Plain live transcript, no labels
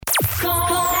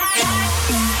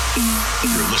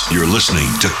You're listening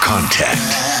to Contact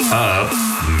Up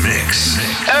Mix.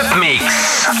 Up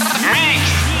Mix.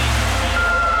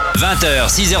 20h,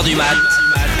 6h du mat.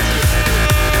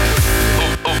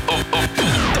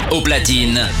 Au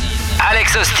platine,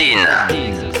 Alex Austin.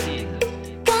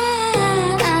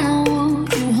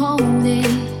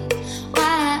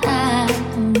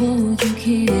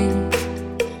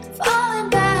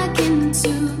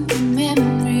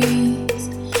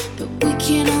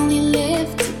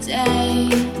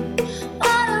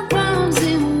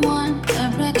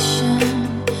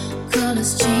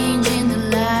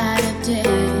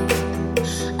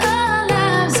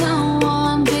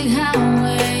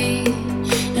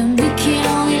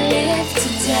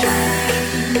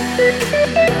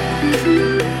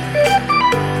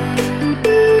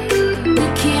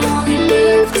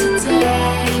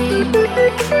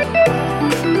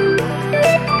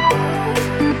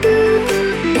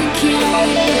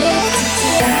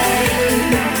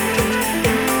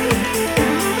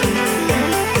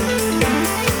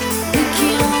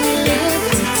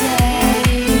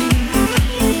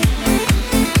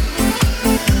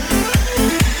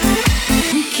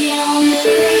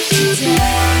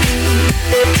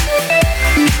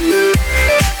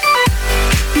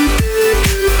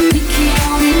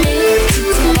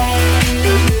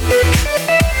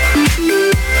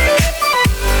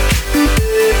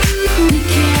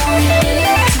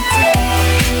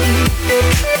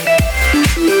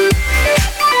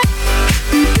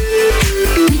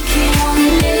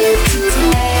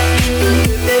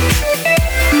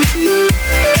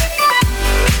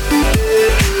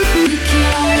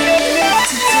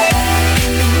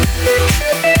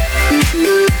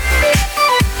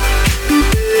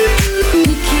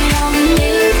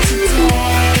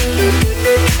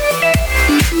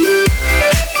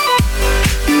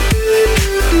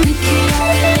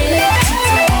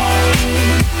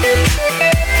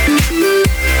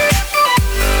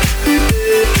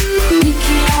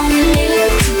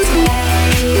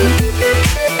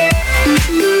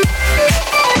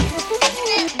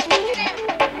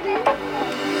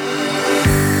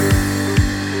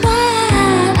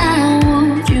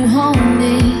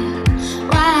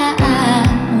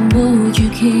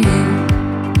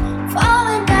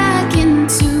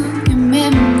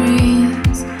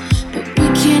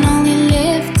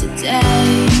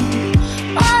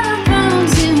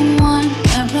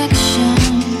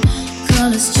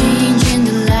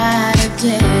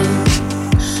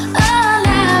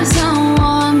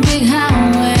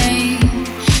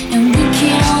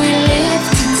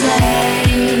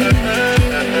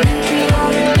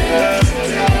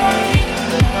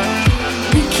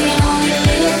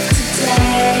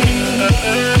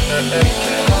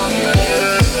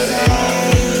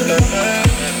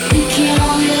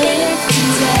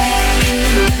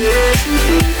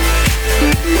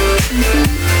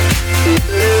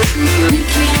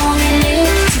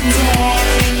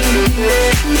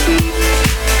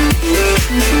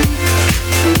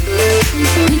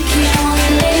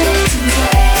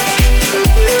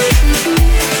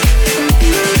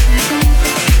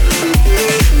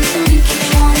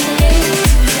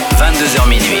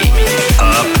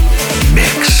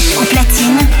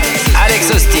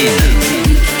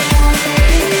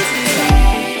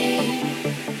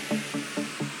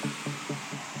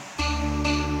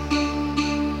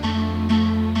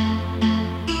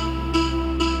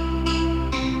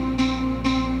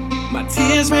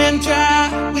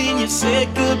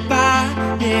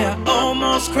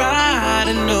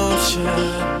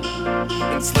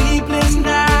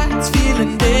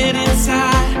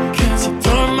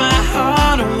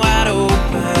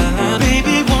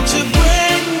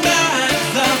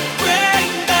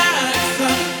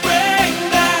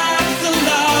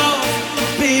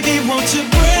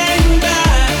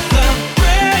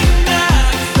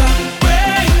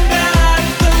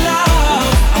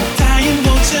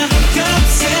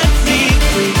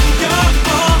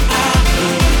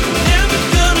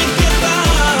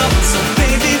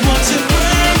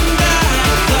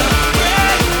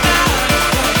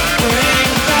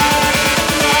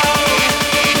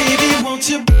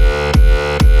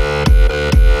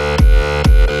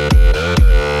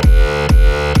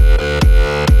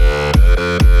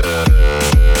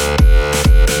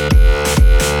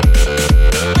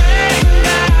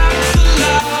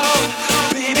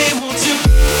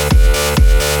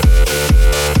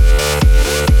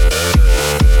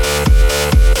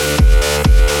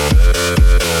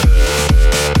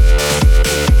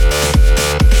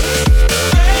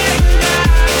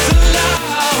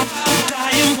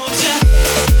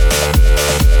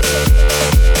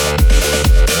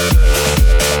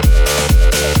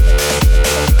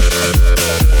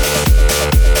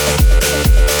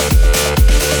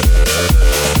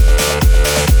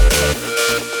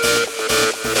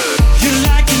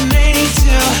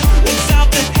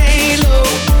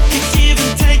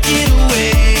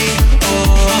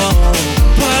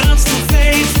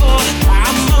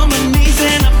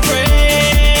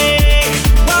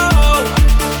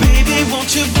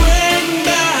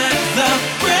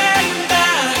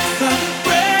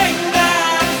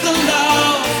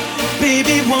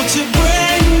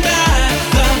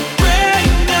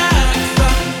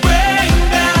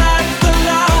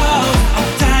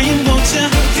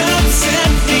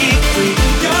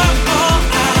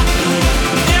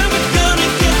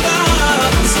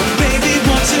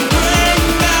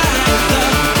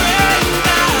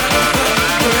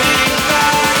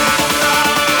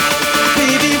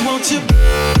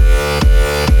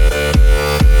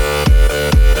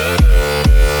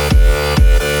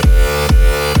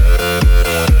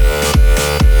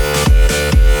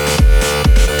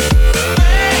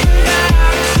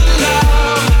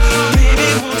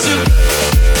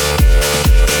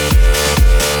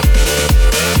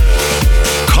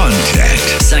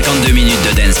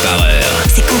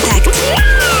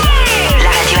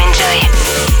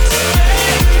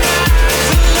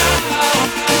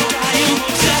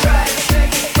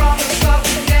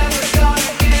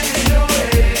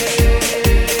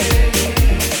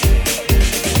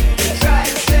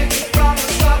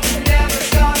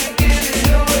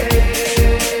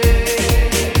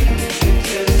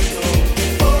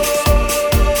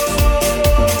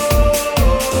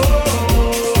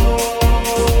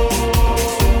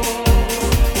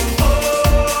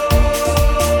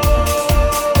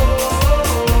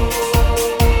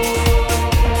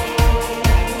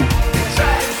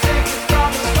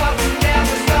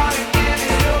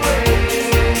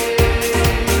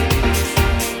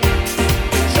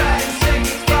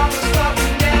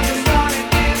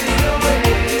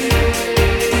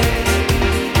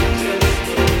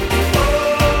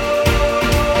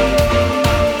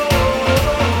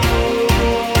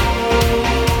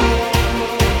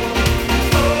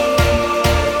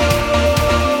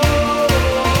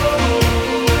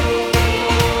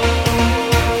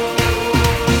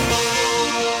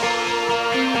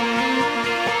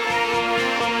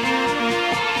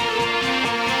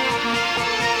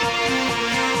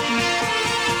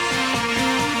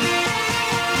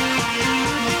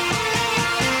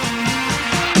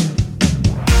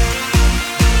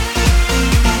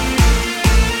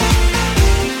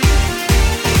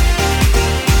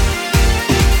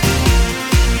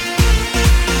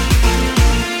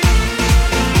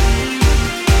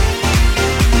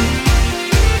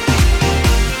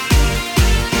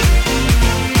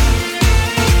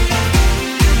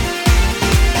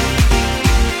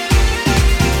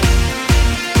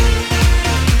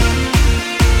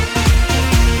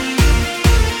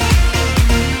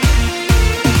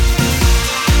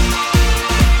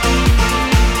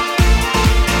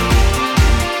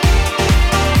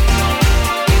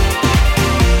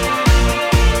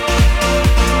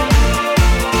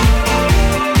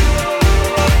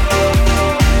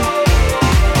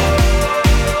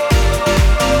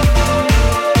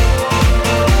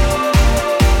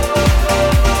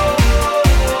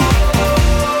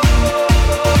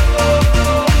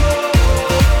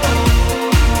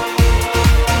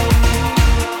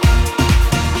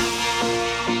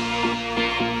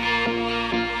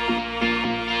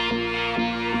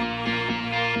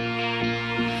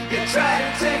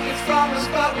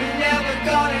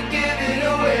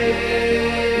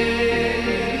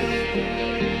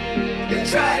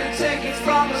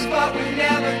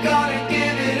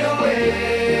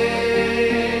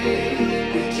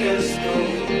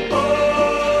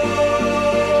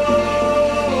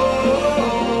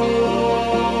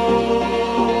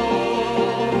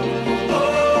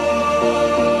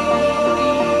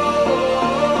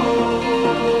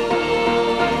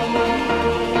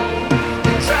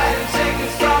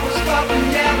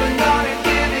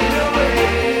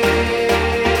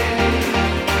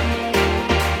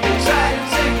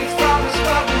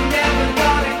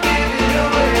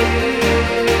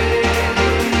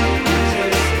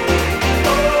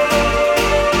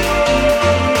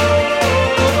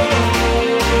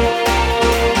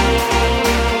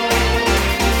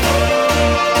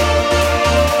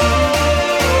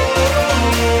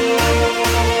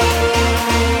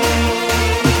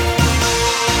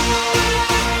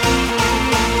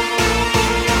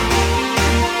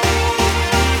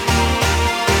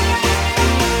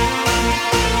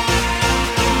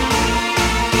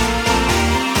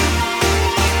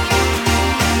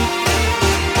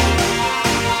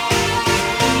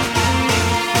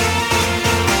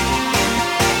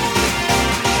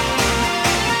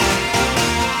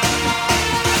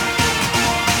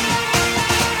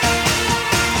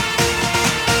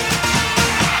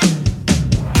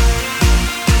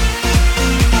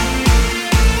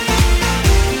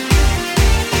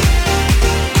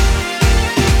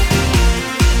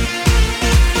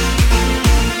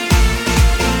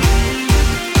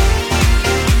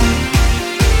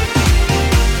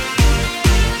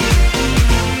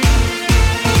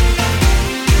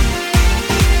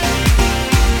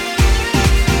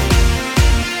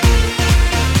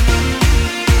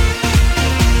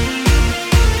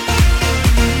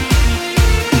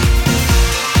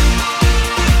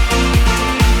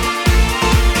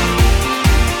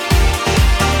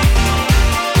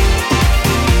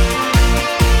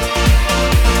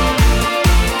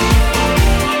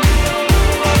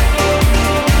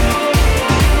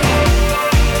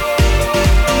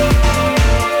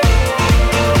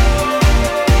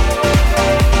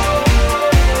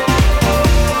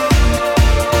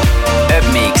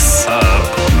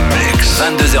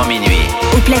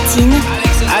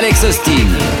 Alex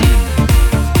Austin.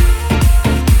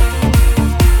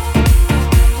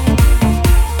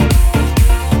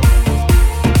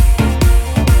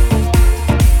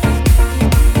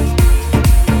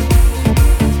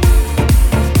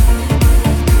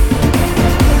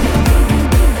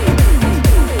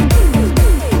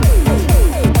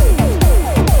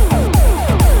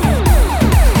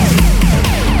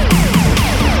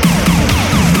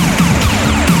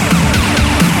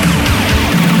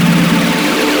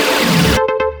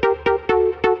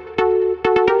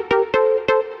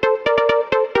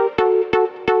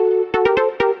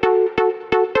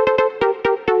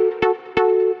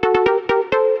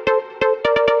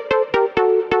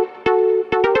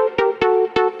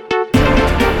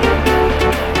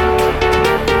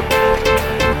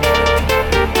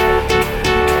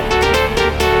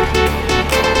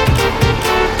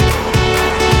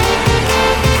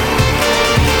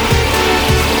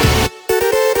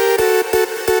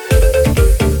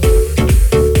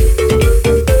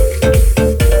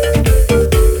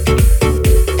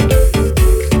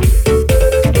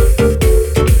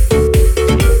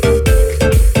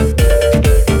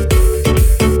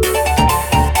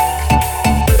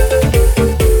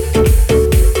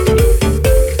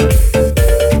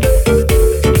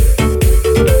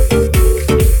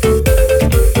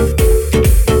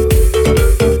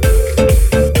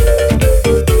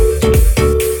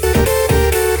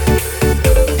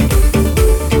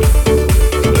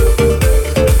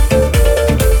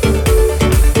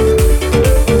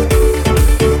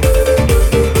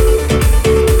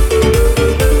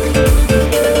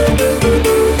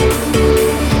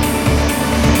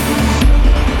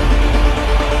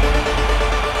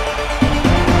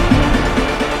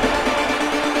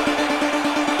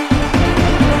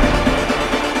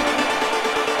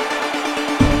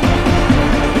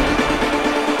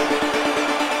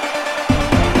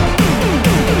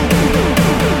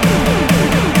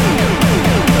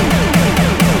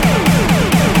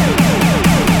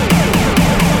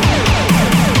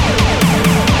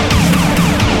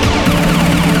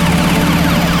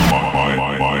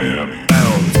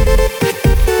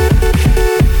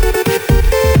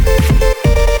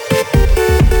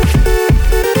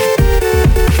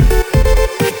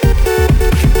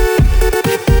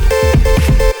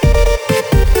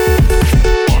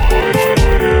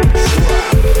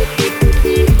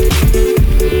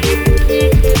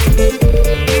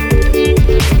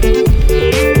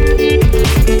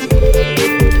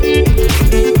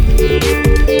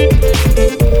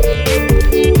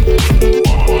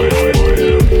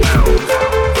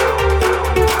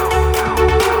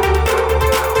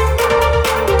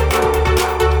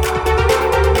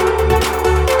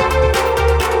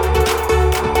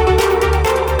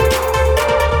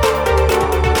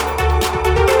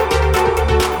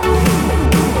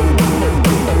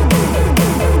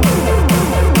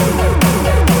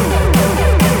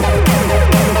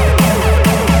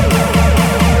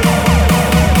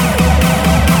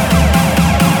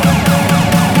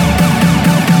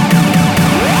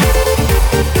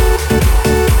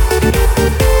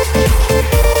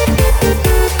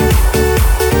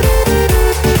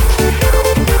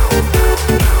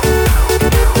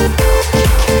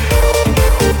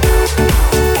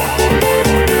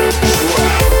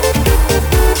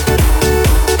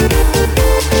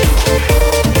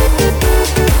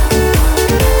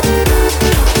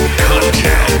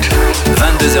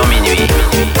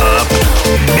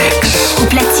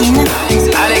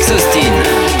 Alex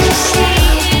Austin.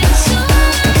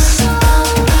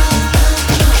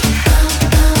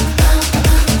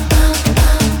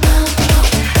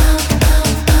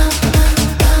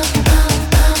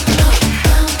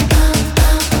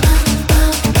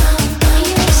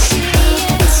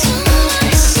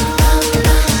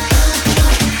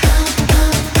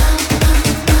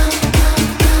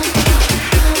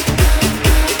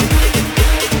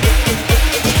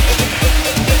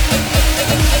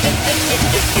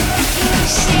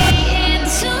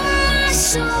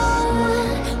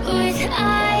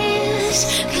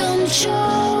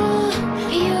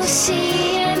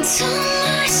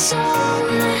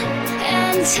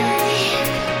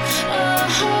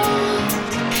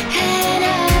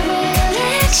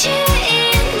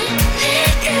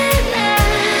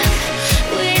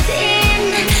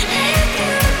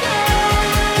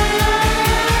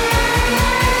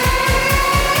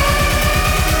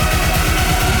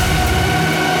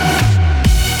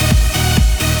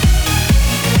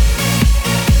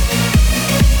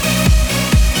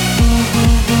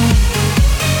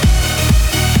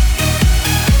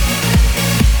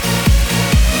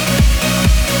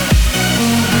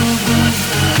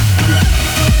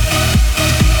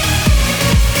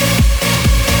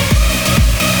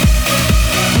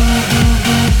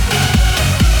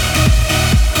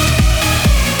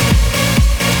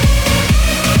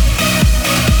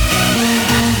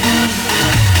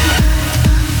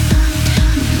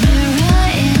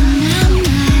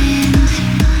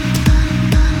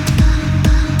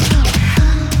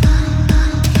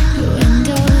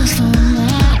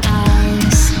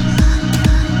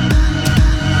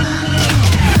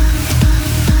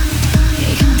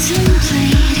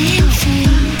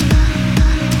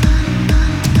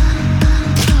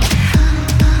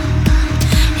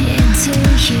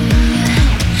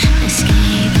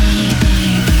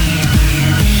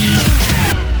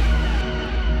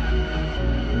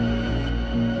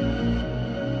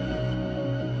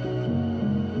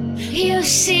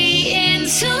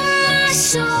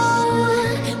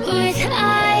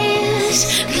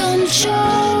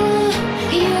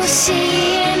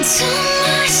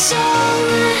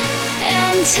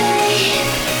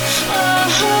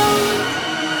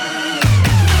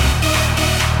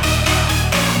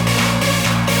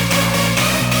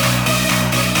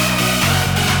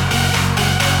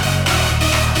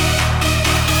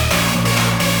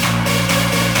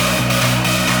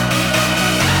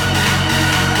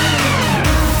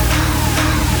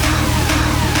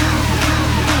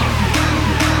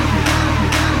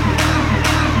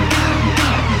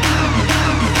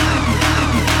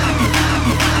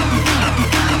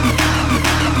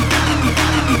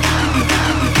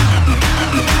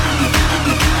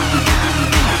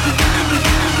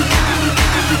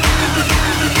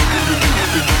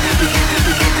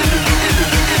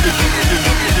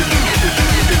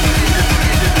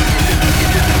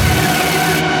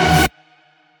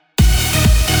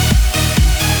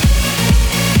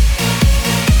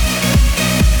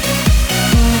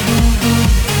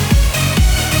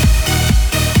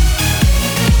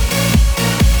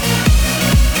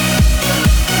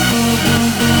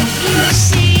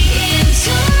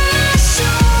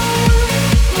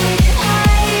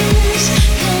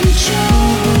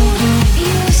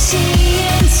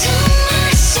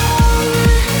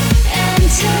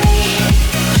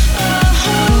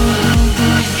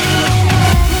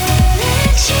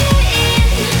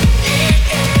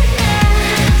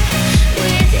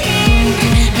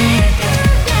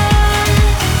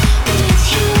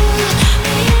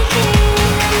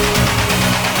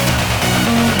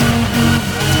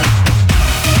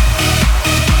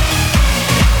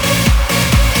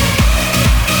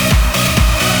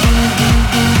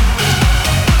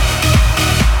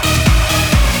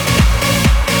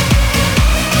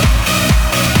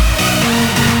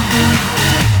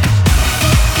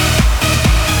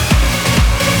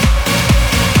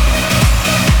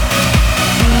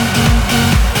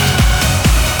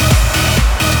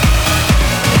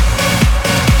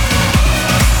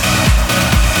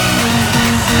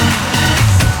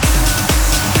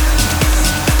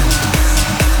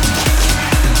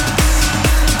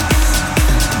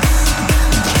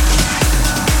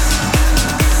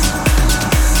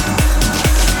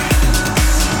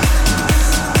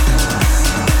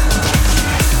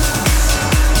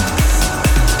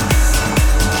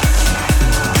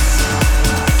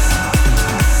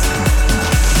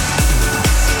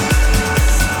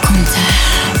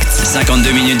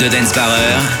 52 minutes de dance par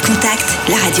heure. Contact,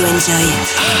 la radio Enjoy.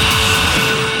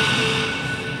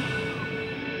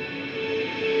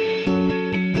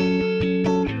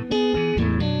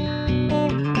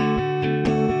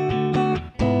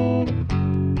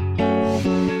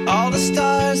 All the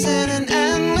stars in an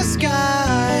endless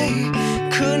sky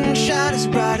couldn't shine as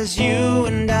bright as you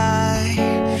and I.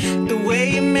 The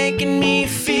way you're making me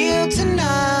feel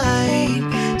tonight,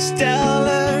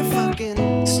 stellar,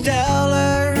 fucking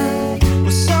stellar.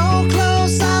 We're so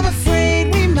close, I'm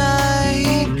afraid we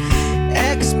might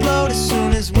explode as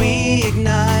soon as we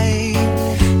ignite.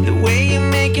 The way you're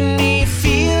making me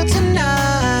feel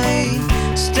tonight,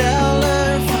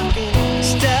 stellar, fucking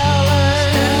stellar.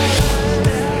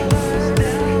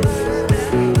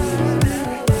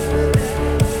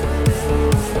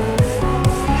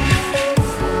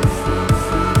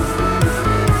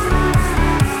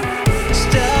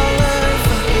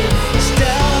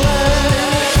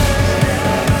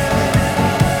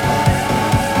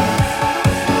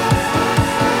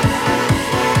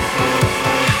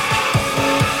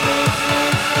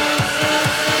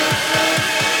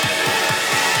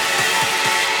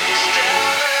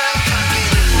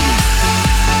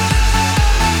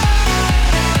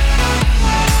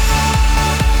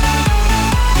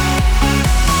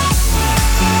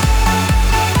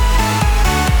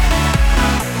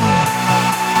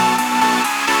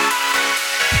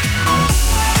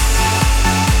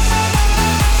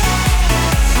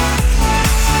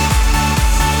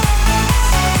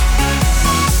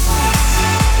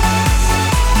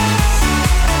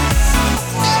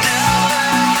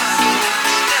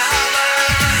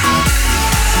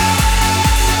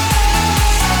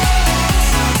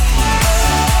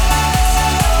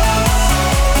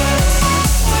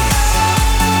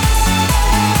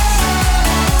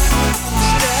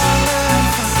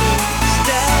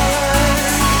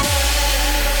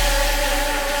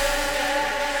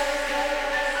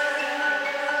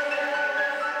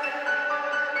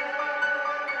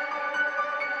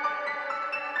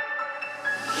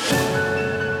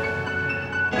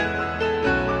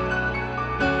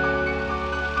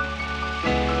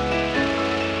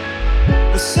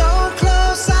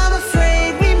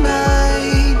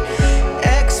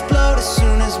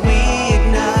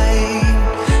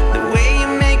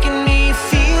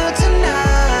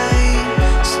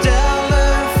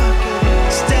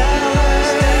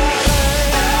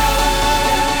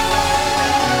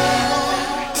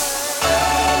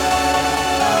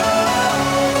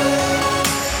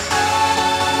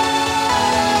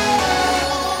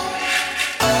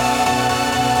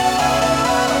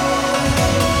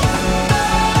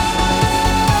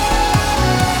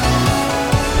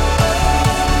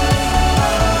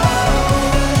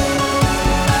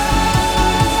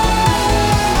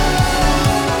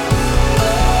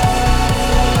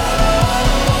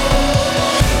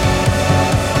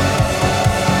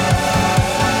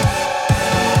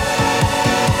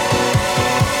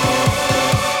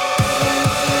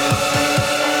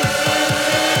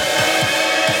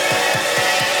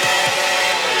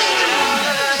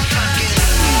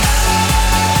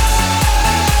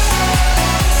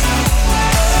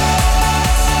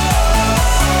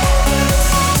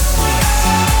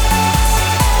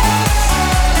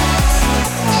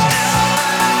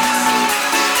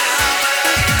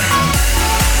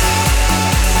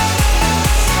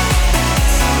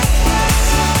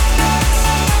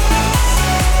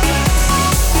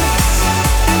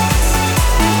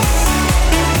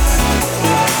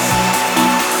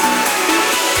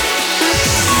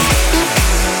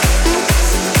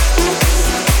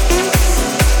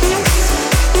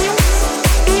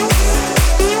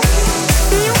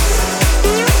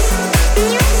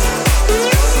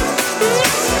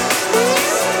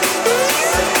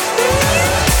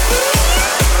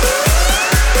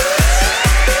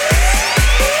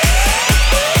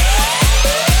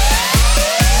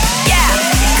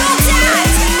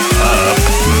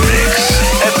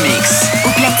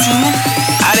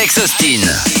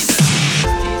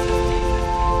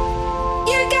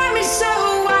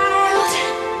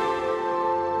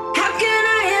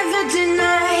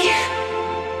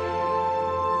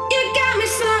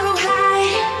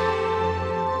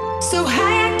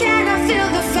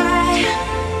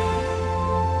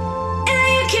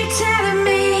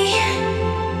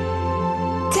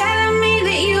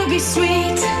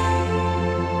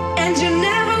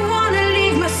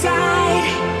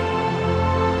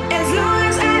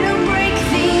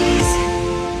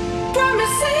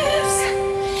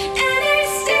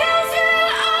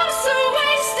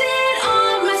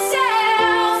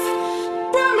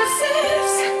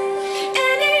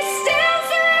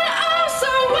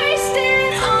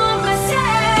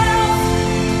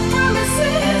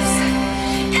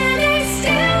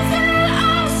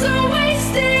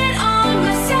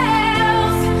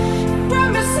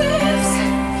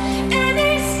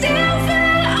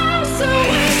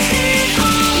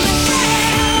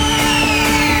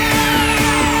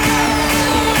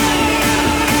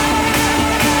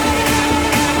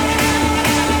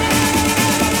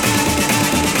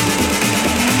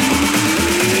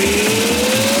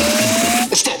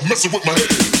 dancing with my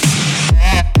head.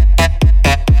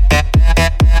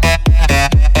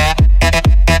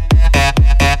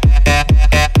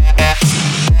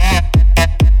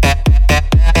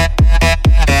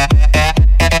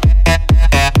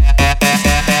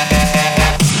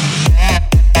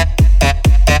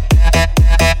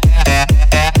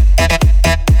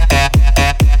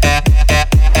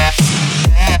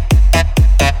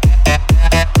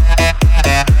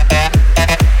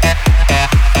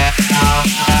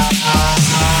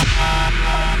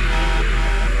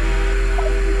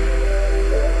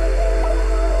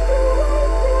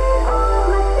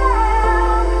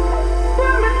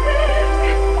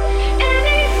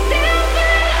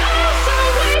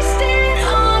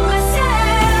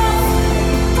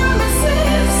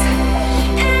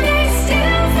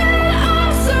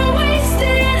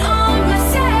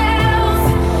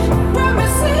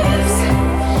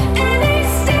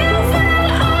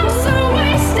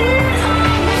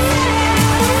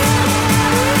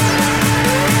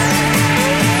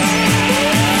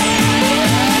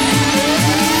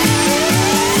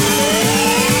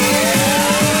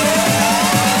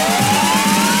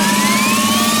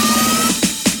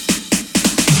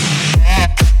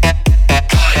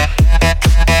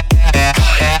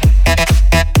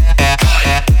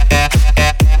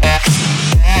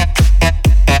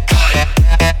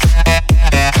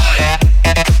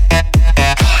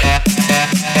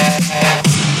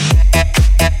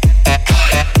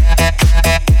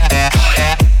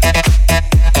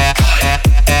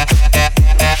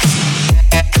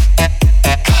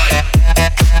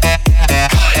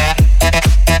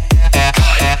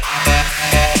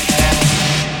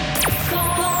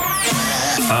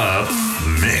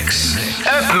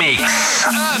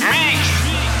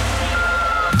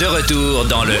 De retour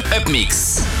dans le Up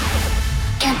Mix.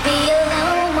 Can't be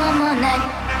alone one more night.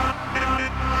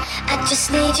 I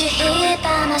just need you here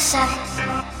by my side.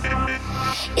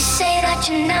 You say that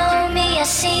you know me, I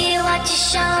see what you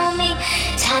show me.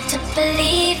 It's hard to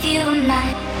believe you are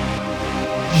mine.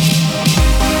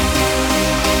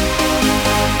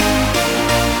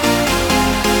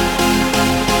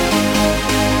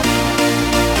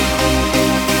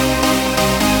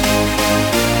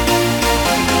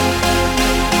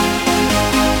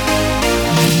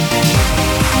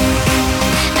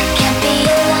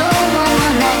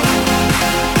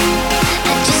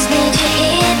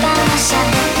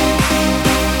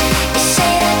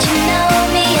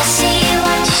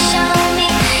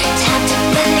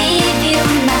 Believe you,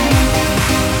 man.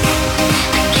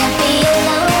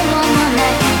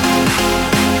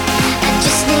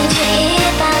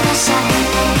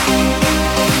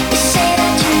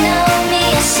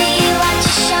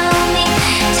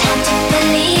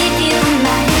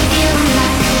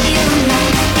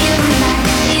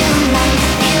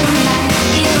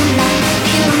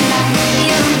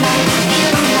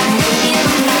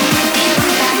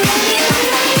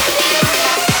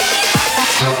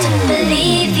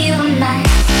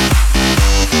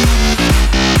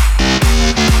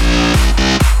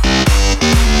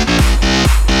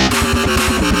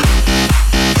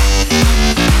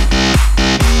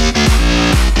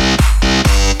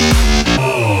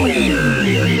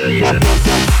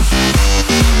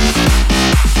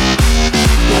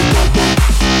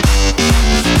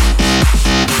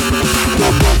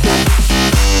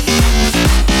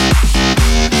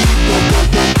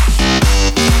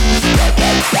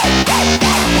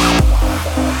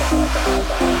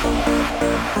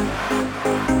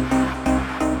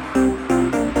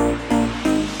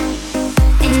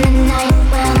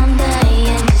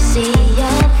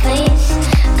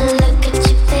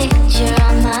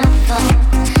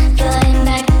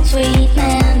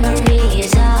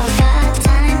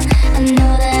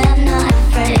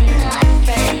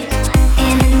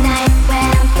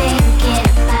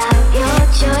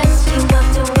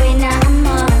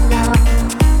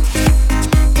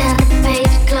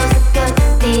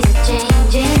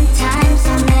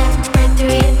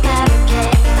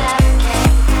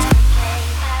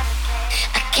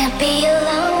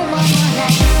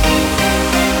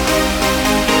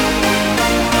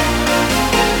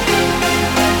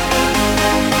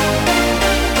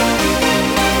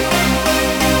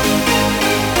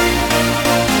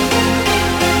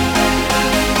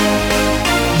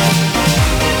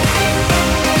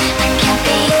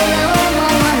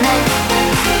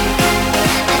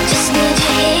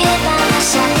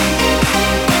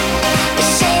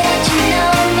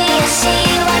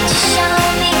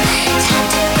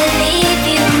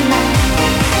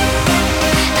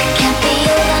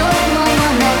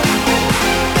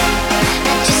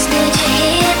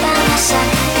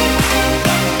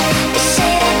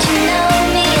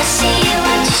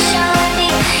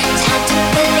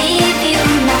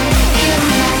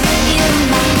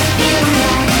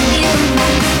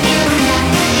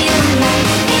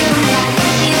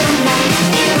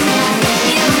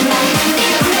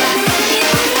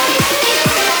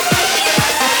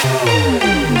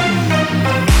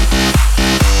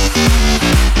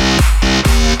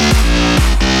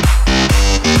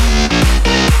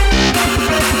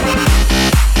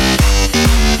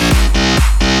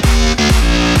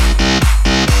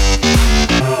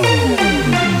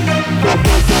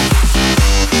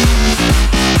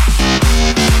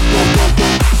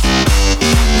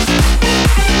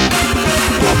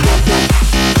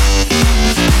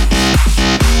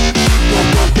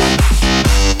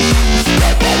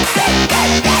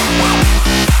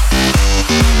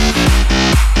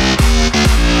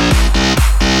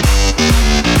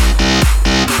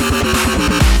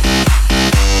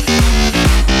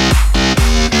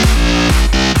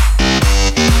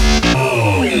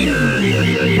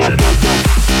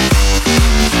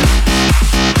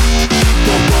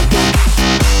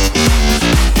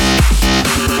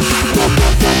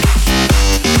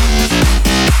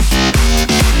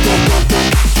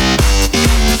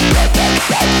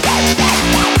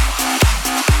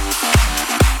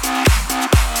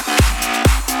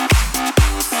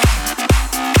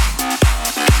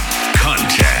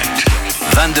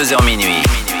 22h minuit.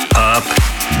 Up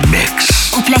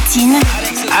Mix. Au platine,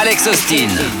 Alex Austin.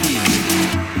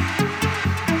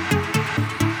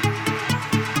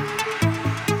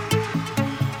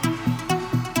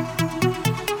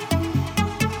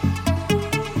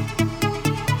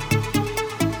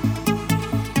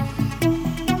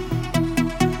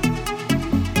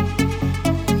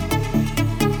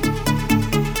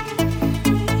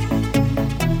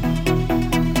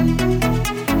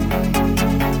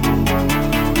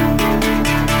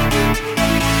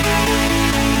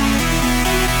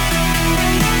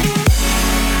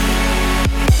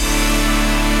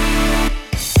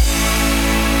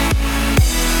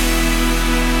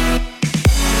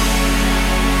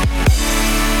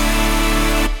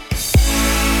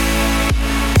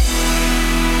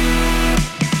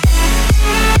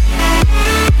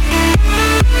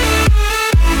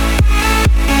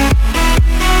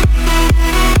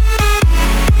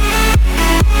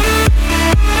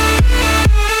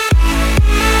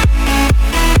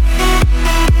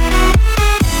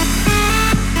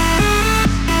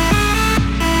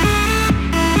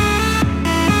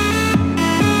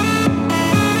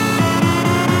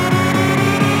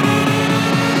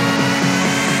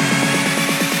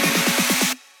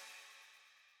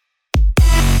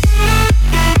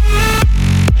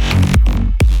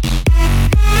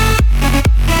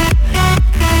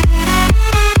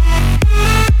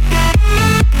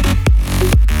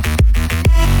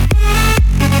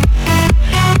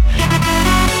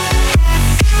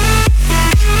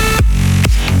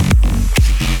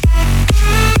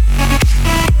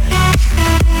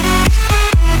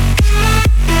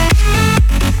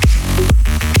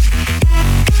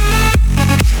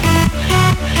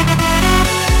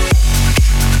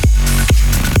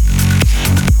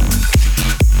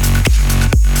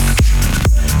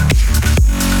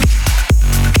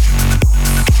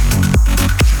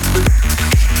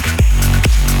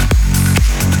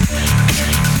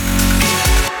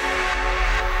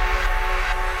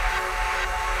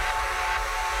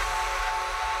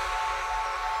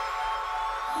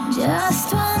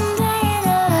 Just one day in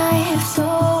life, so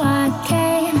I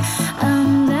can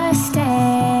understand.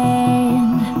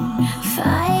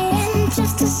 Fighting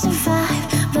just to survive,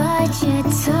 but you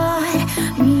taught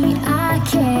me I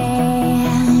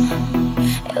can.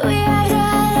 We are the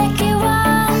lucky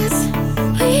ones.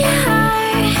 We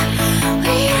are.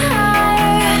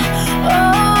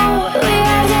 Oh, we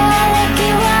are the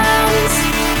lucky ones.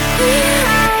 We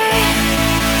are.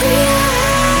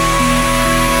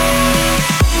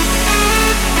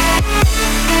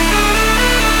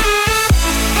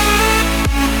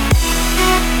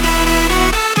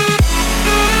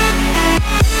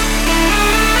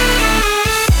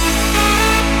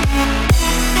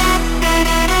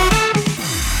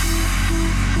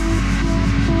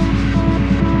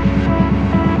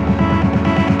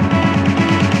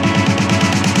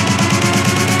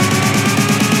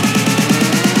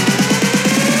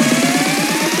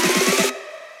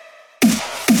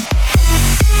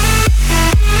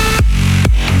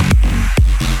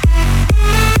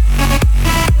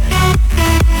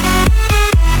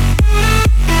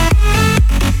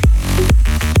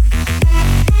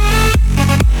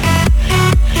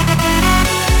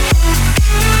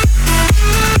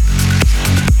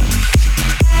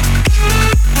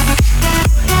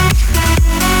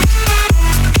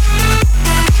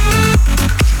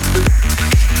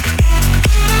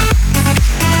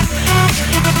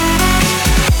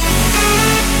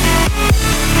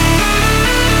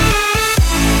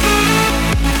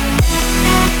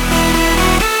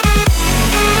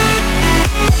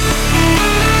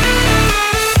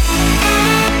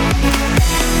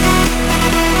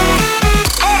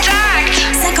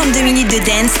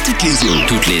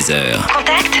 Toutes les heures.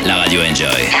 Contact. La radio Enjoy.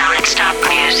 Now let's stop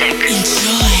music.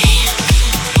 Enjoy.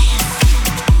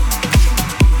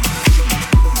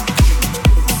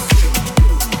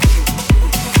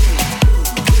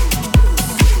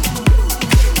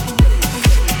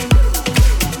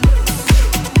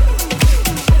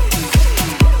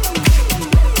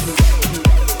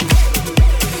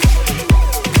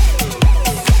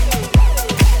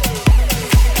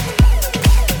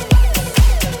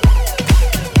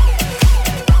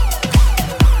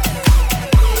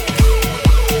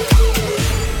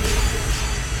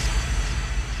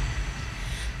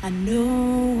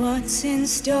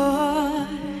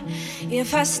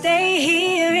 If I stay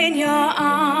here in your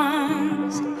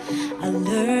arms, I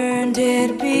learned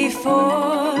it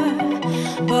before,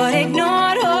 but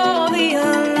ignored all the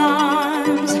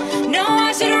alarms. No,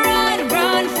 I should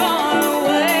run far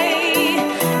away.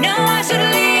 No, I should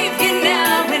leave you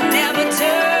now and never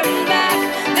turn back.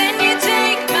 Then you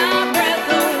take my breath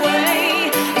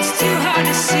away.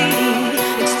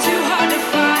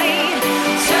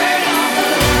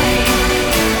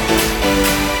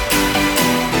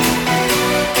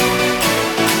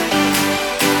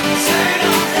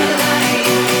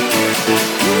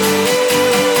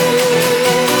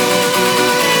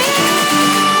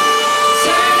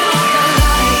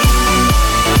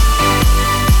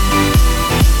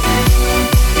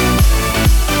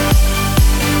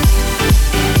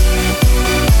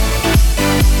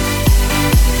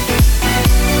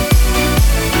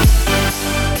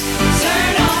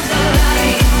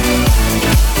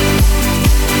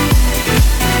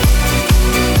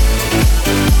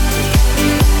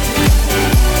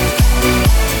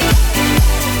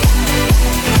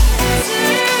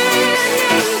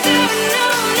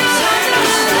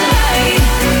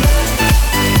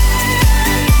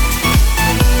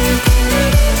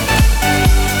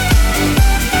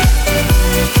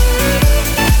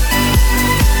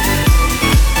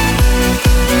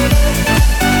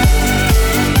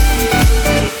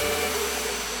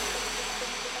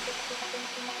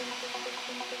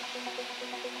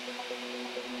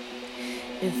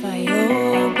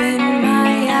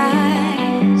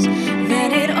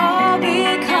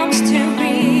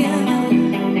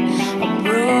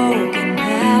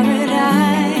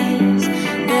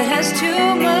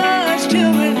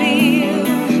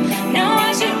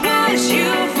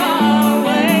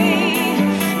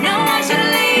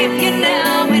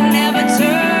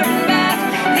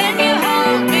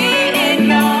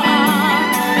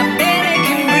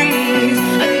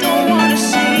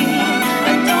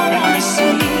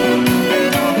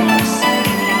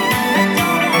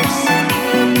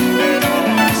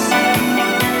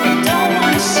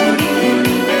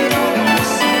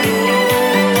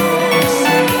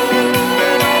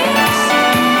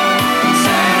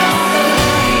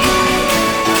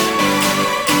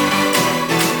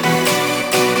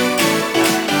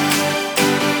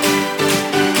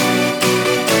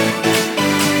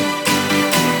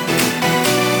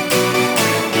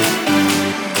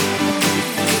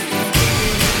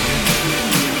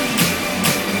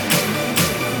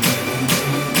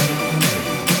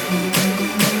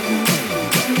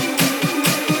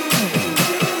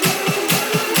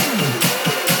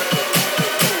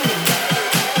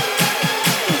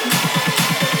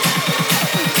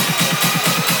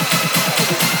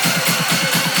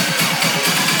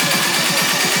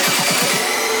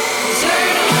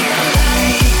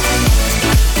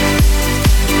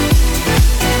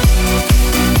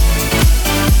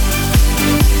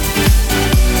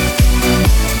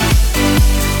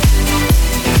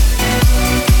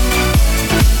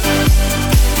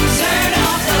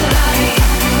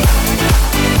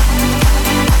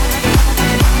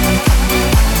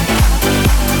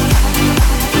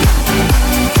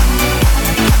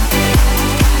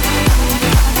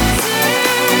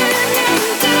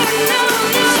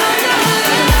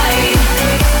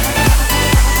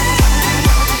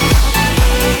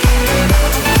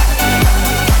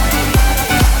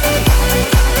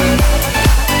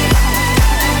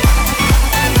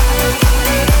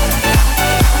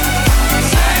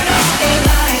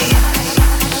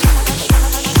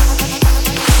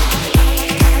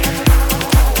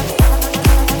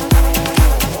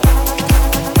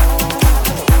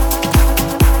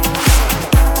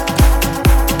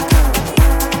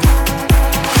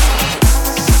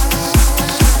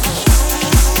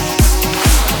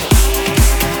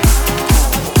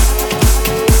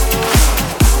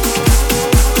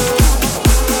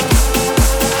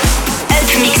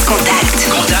 Contact.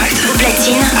 Au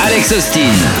platine. Alex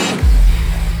Austin.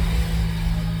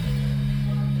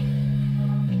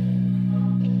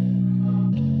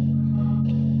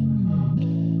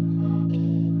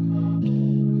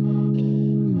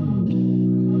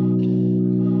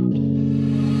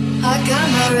 I got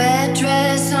my red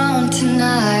dress on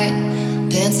tonight,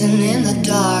 dancing in the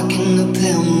dark in the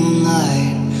pale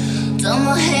moonlight. Done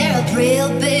my hair up real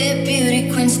big, beauty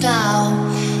queen style,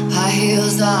 high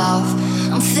heels off,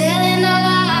 I'm feeling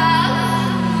alive.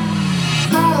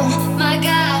 Oh my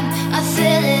God, I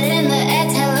feel it in the air,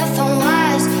 telephone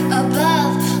wires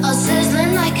above, all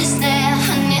sizzling like a snare.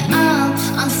 Honey, I'm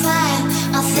on fire,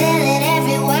 I feel it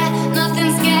everywhere,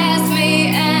 nothing scares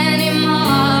me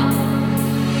anymore.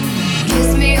 Kiss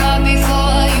me hard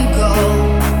before you go.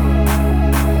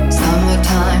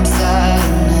 Summertime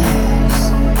sadness.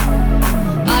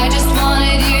 I just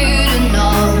wanted you to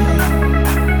know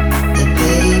that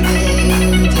baby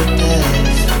you the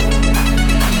best.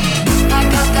 I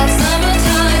got that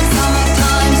summertime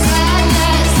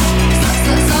sadness.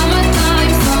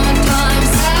 Summertime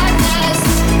sadness.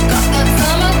 Got that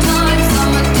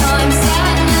summertime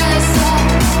sadness. Oh,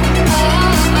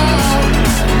 oh, oh.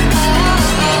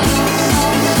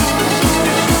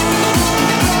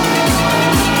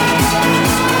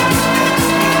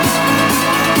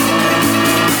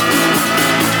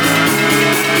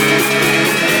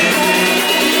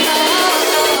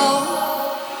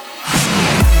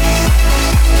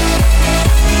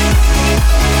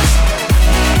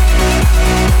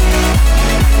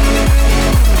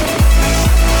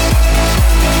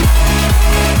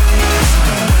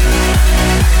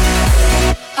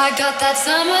 I got that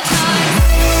summertime.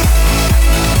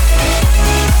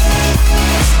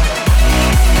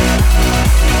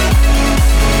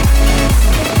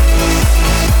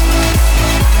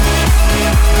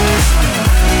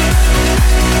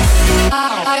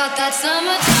 I got that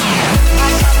summertime. I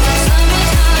got that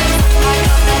summertime. I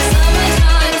got that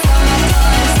summertime.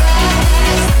 Summertime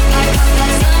sadness. I got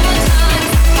that summertime.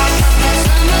 I got that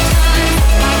summertime. I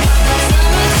got that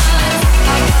summertime.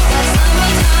 I got that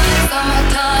summertime.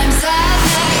 Summertime sadness. I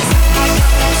got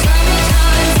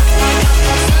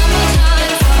that summertime. I got that summertime. Summertime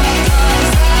sadness.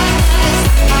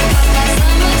 I got that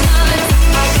summertime.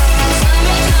 I got that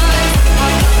summertime.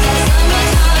 I got that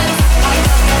summertime. I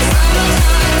got that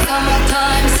summertime.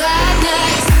 Summertime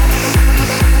sadness.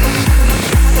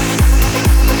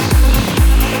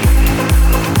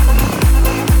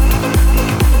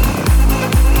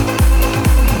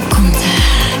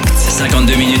 Contact.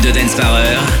 52 minutes de dance par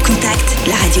heure. Contact,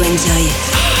 la radio Enjoy.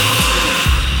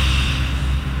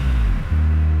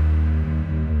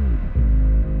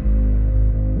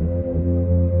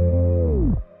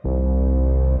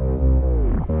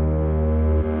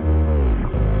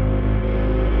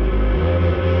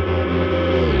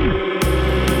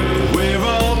 We're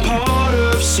all part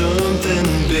of something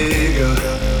bigger,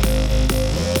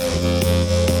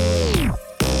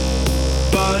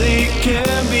 but it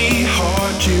can be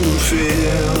hard to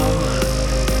feel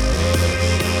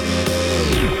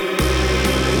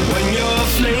when your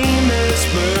flame is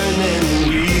burning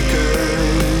weaker,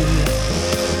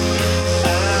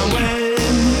 and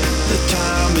when the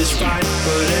time is right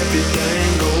but everything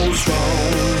goes wrong.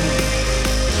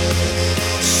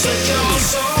 Set your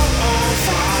soul on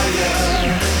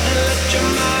fire and let your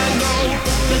mind go,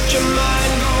 let your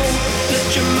mind go, let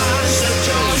your mind set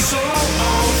your soul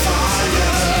on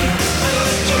fire and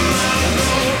let your mind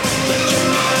go, let your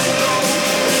mind go,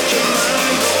 let your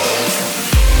mind go.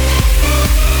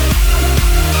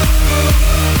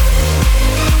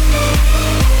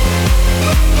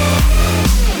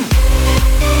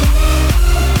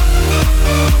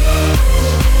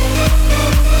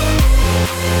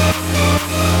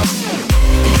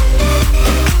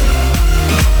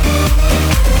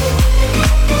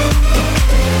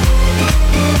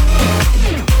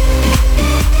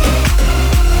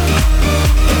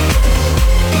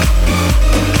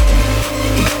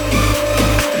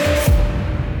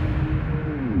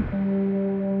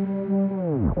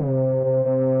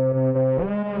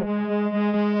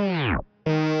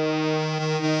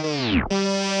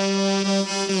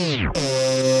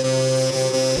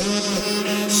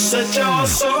 Set your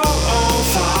soul on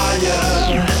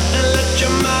fire and let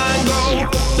your mind go,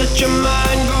 let your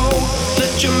mind go,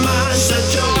 let your mind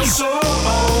set your soul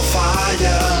on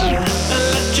fire and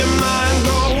let your mind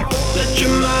go, let your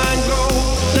mind go,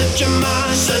 let your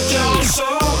mind set your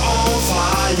soul on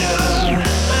fire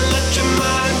and let your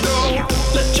mind go,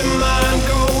 let your mind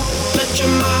go, let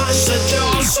your mind set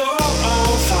your soul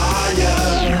on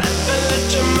fire and let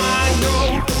your mind go,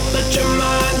 let your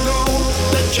mind go,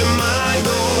 let your mind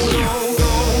go, go,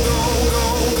 go, go, go,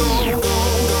 go.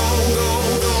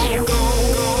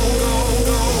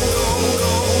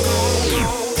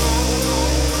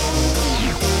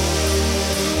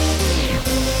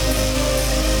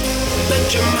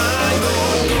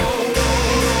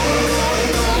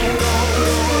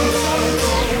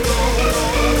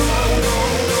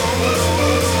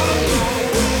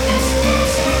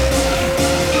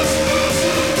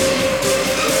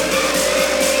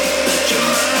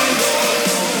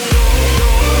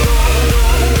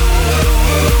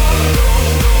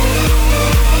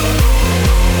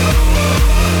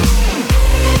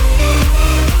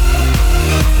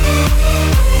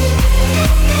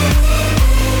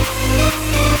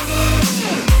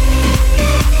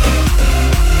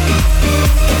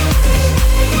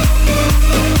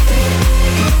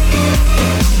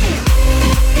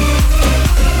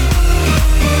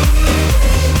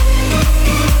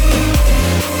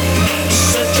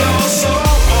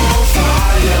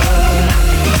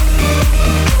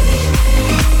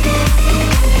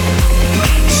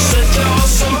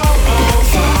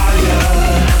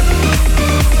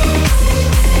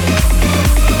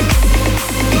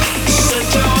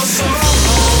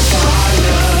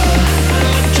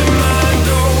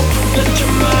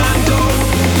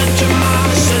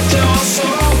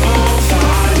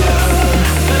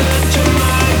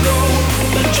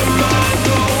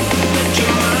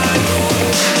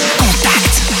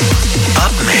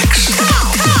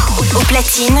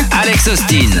 platine, Alex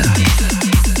Austin.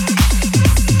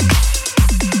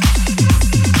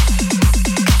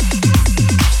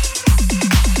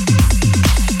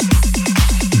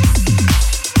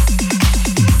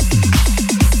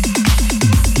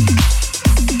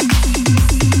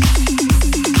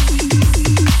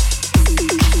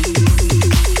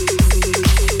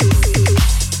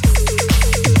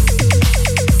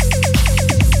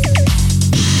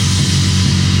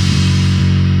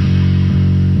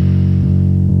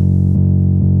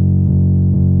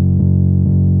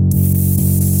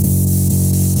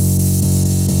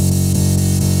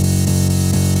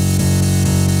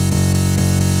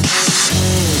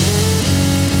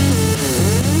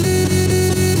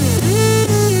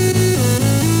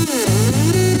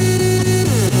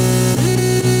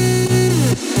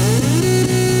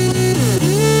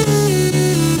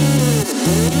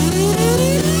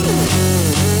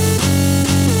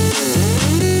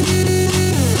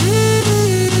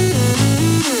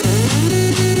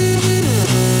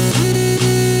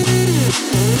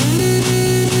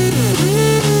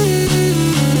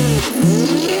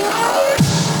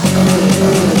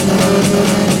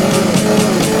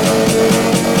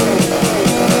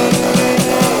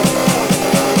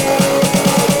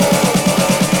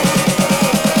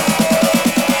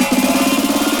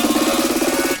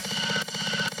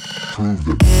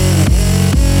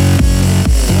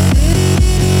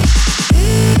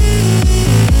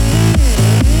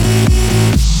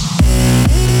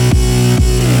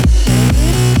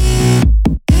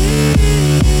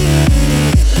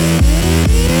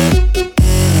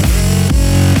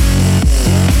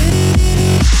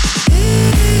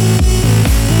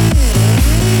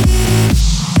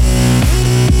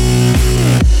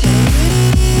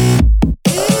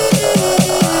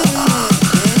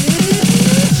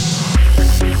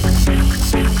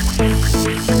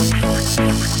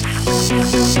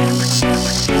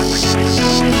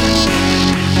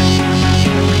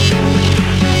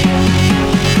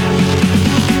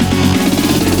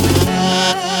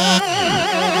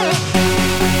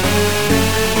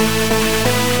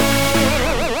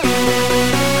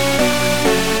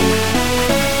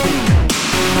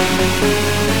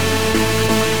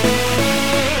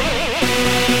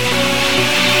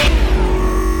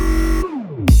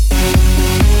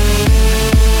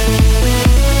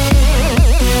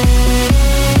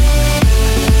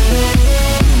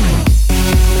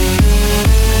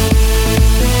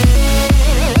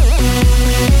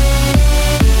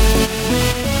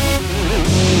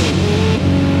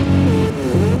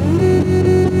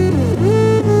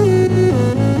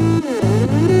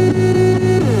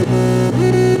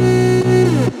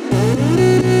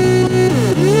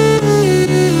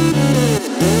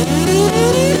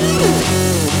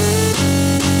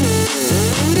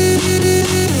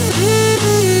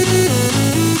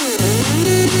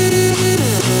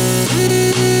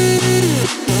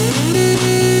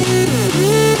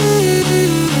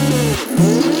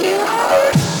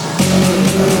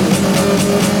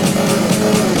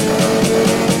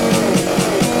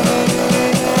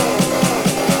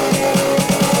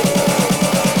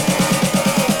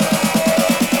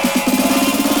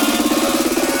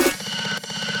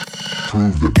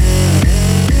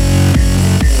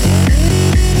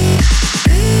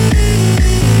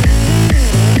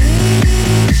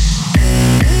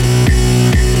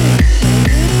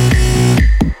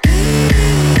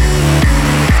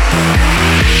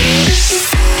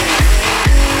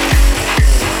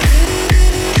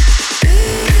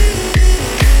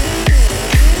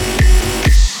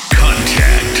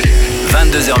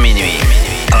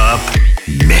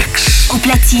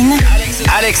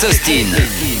 Alex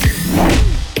Austin.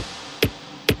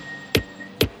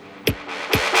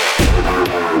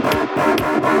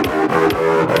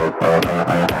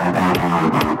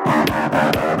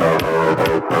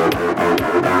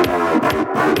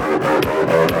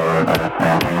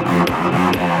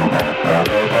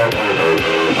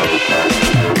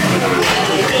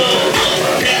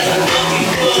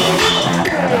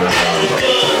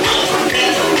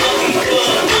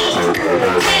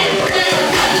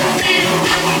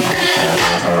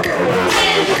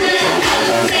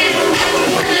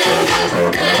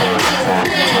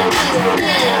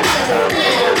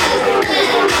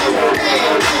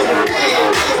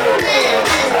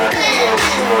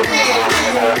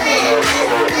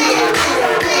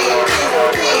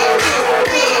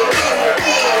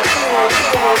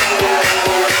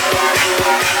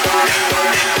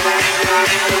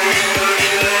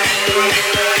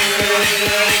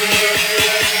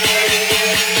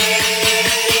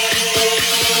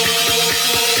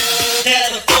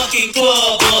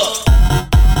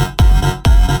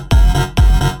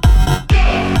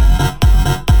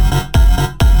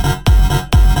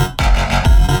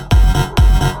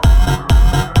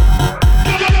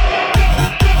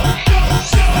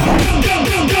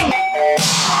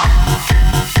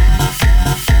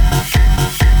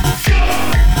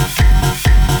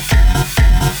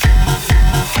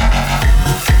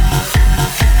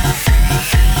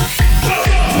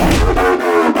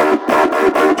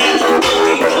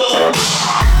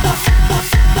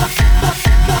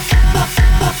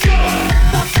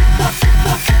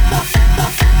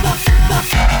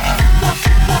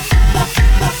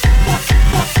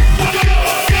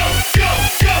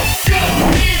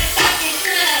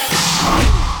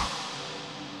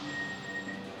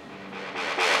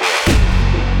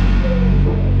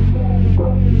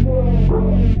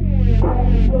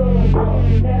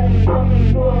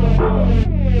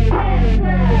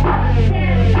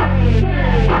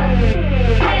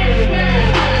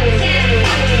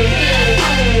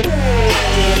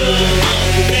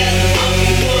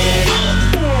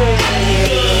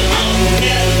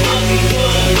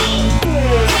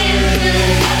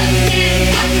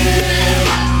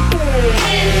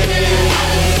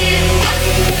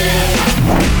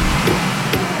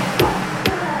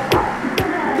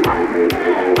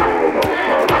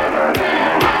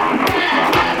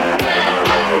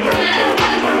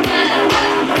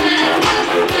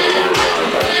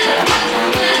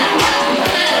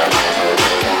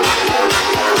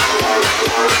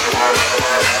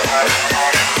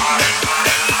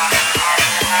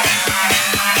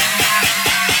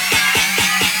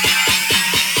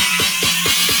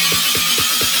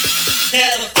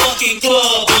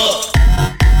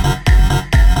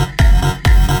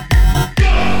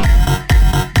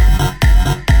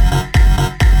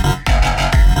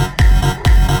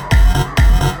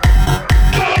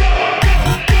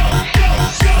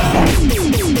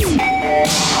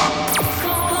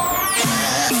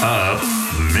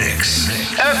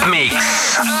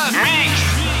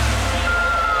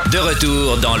 De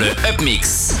retour dans le Up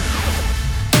Mix.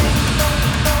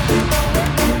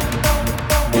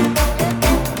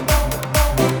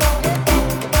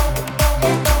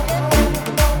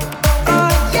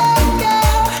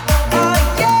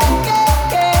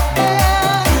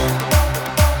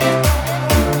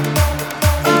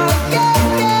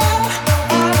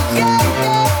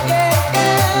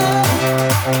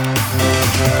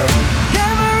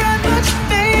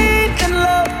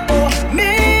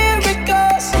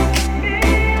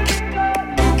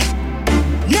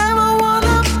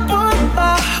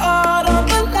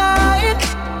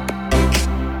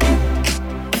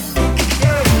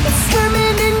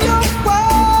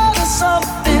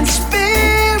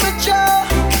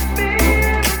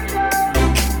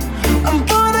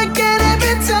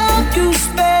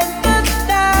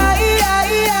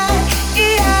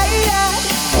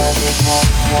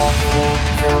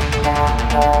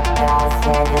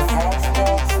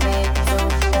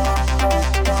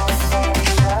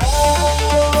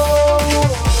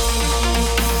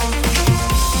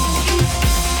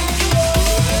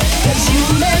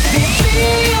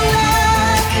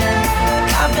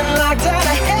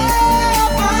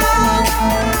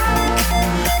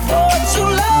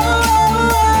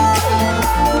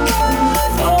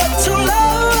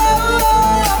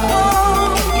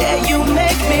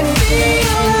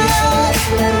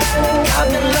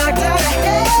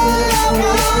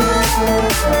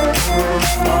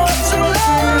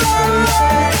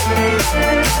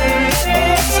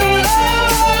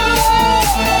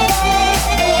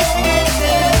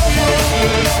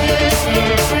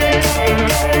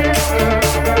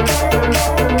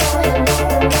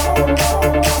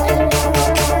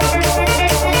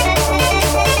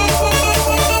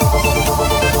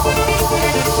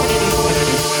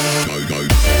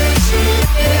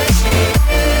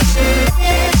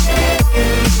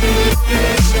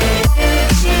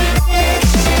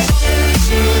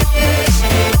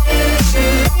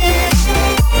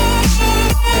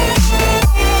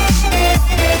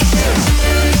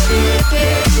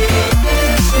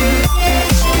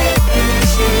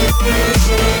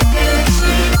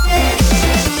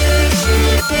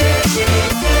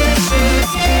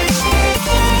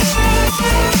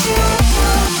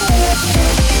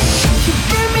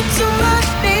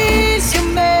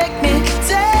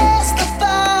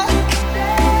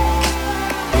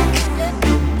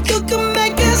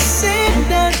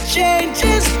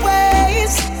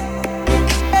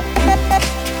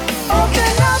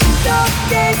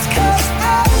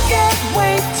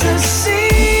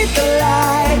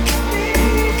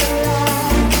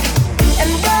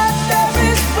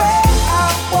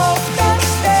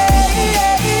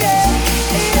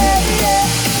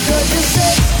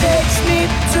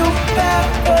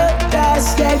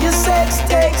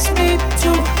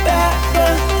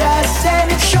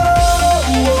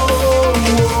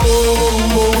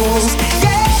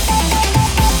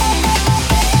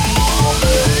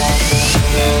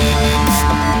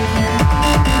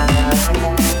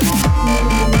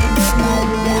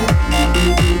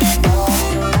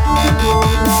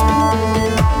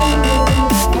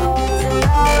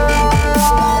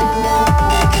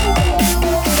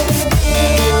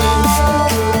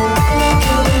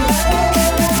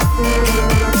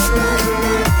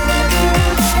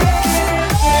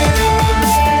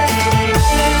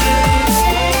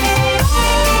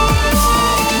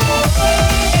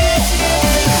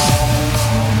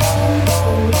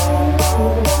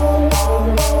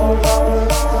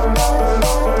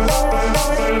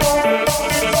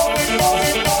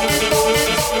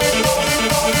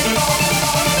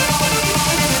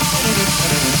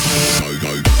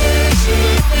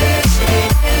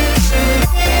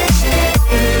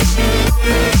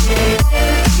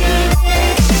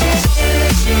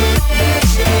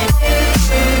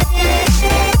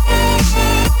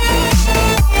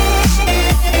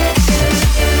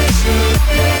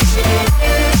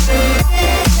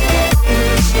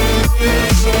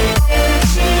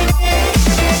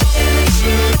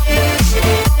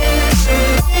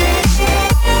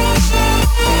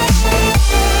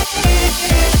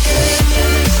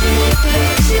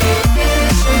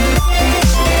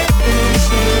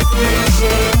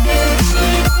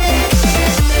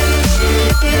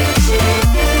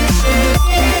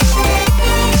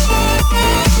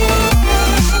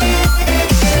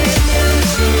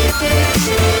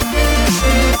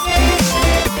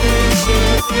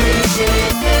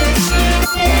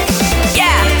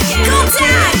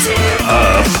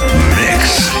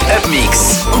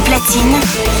 Austin.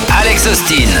 Alex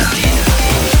Austin.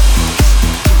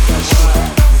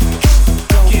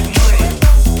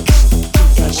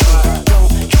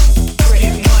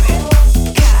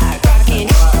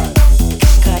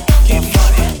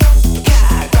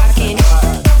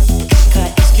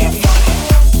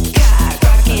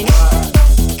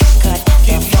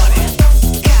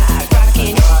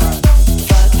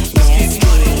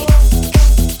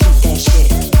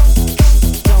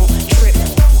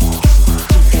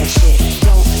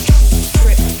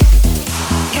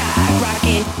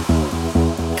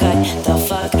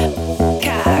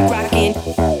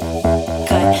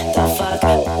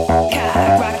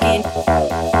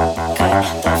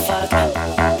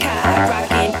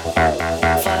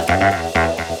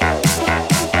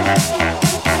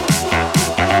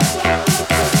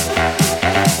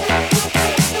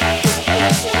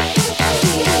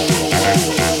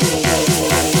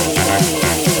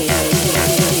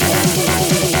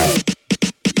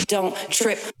 Don't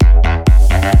trip.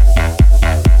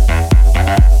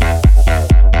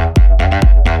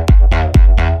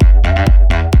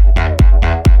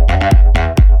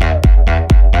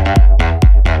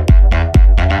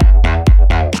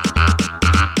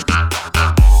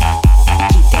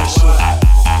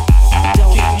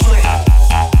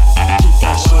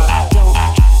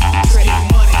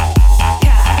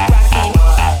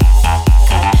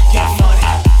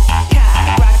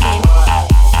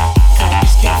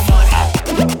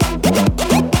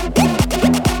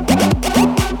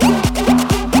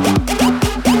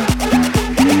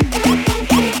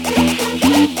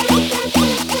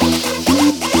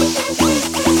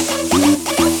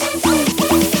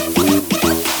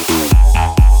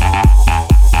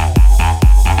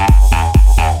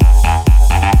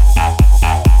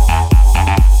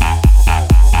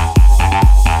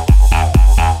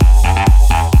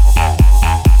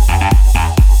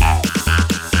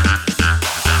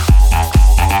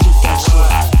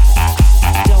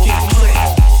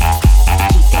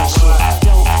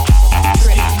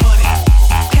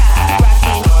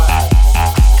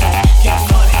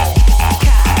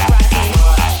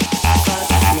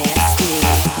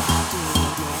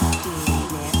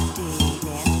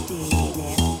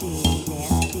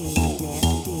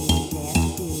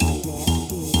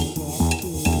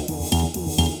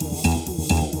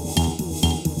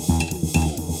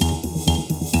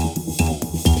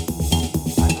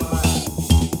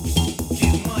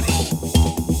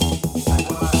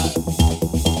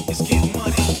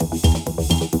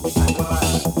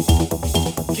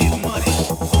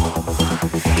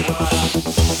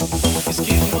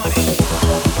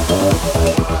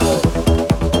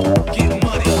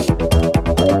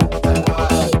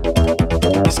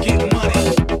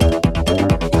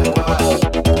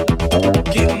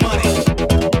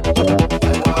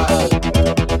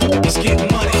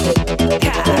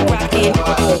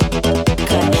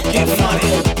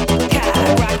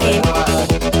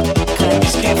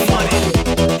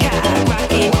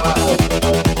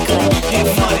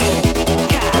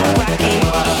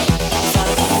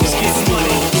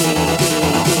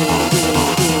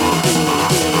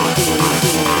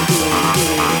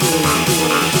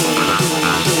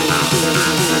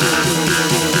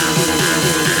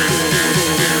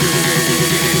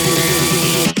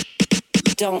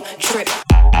 Don't trip.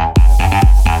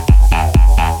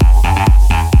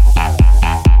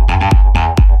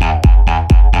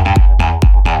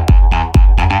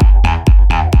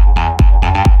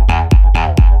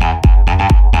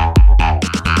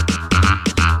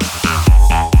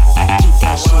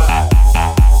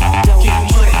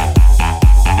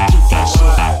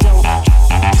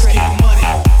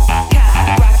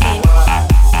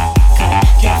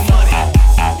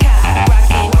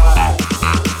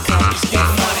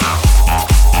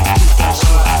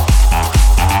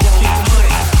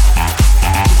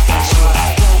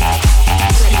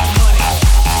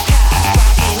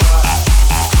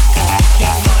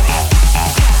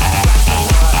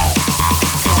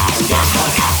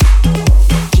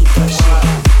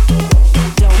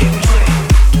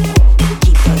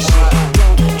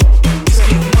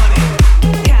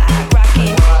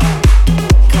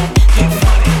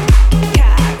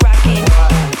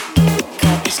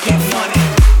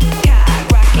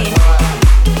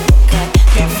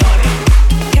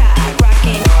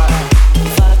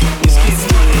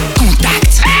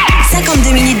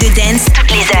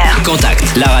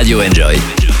 Contact, la radio Enjoy.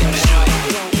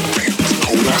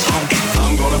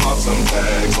 I'm gonna pop some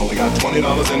tags, only got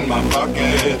 $20 in my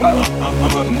pocket. I'm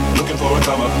hunting, looking for a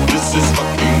come up. This is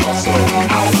fucking awesome.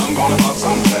 I'm gonna pop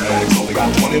some tags, only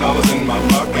got $20 in my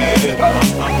pocket. I'm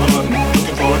hunting,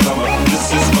 looking for a come up.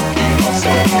 This is fucking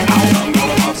awesome. I'm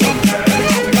gonna pop some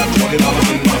tags, only got $20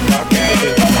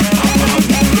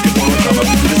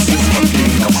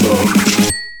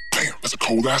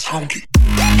 cold ass honky.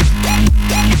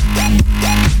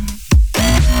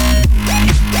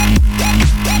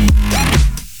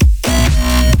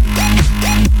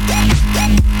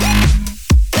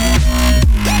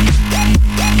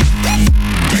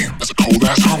 Damn, that's a cold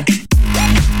ass honky.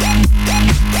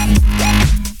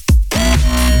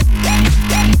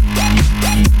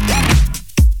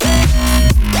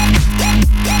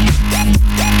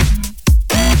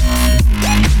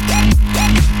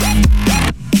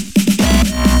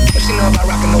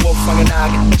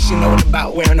 She know what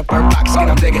about wearing a bird box skin.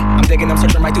 I'm digging, I'm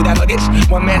searching right through that luggage.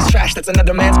 One man's trash, that's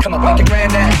another man's come up. Like a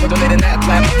granddad, with a lid in that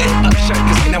black up shirt,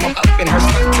 cause now I'm up in her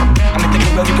skirt. I'm a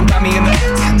thicker road, you can buy me in the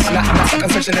I'm not stuck on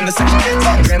searching in the section.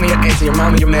 Grammy, your auntie, your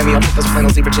mommy, your mammy. I'll put those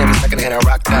flannel zebra jammies second hand and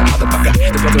rock that motherfucker.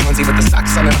 The builder onesie with the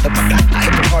socks on the motherfucker. I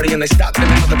hit the party and they stop in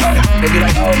the motherfucker. They be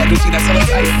like, oh, like Gucci, that's hella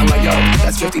tight. I'm like, yo,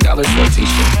 that's $50 for a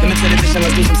t-shirt. Limited edition,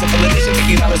 let's do some simple edition.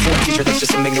 $50 for a t-shirt, that's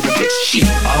just some ignorant bitch shit.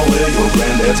 I'll wear your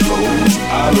granddad's clothes.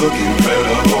 I look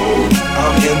incredible.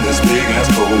 I'm in this big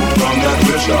ass coat from that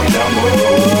thrift shop down the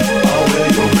road. I'll wear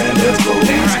your granddad's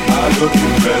clothes. I look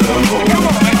incredible.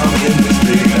 I'm in this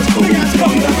big ass coat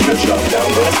from that thrift shop down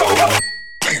the road.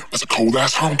 Damn, that's a cold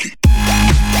ass honky.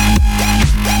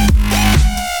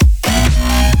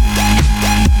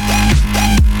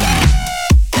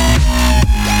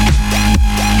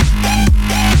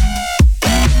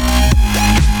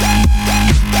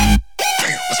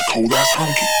 Damn, that's a cold ass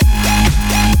honky.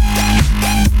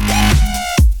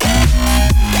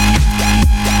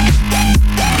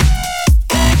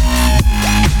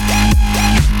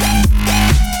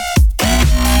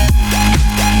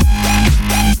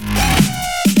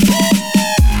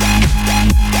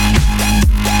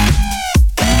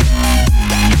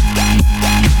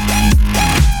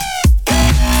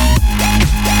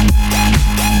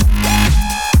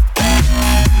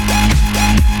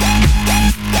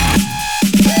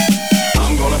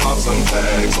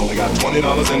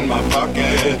 $20 in my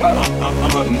pocket. I'm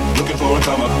hunting, looking for a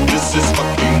come up. This is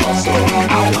fucking awesome.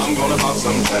 I'm gonna pop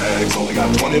some tags. Only got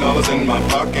 $20 in my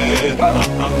pocket.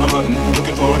 I'm hunting,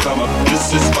 looking for a come up.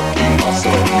 This is fucking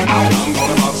awesome. I'm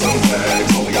gonna pop some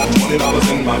tags. Only got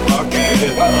 $20 in my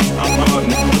pocket. I'm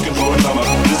hunting, looking for a come up.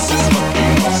 This is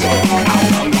fucking awesome.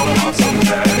 I'm gonna pop some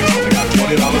tags. Only got $20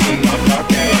 in my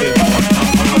pocket. I'm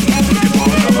hunting, looking for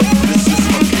a come up. This is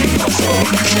fucking awesome.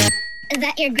 Is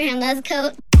that your grandma's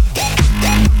coat?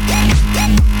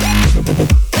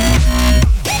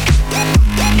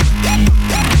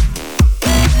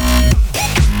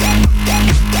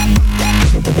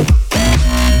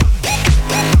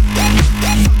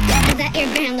 Is that your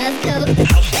grandma's coat?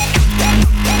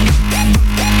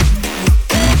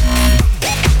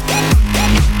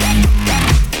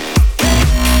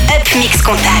 Upmix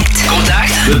Contact.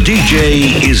 The DJ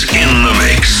is in the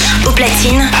mix. Au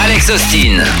platine, Alex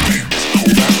Austin.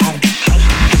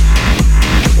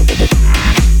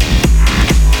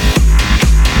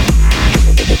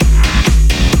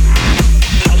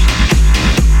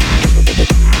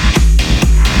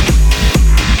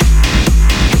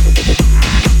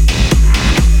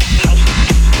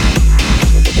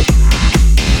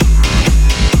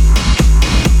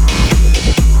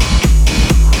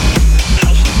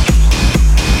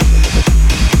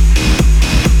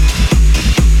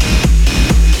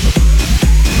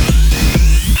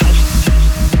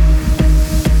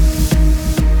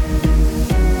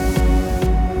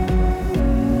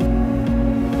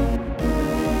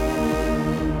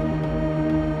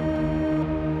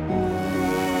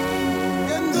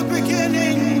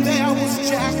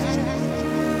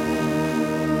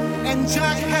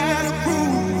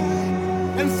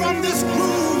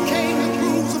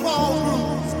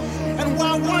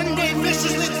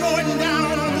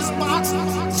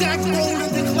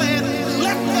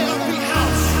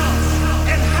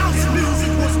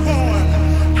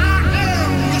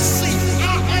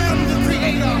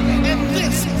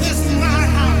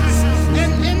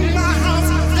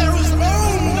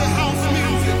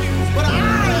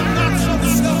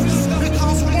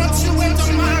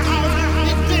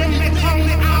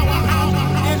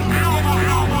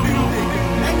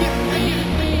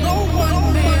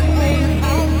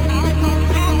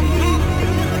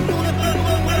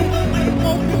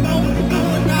 No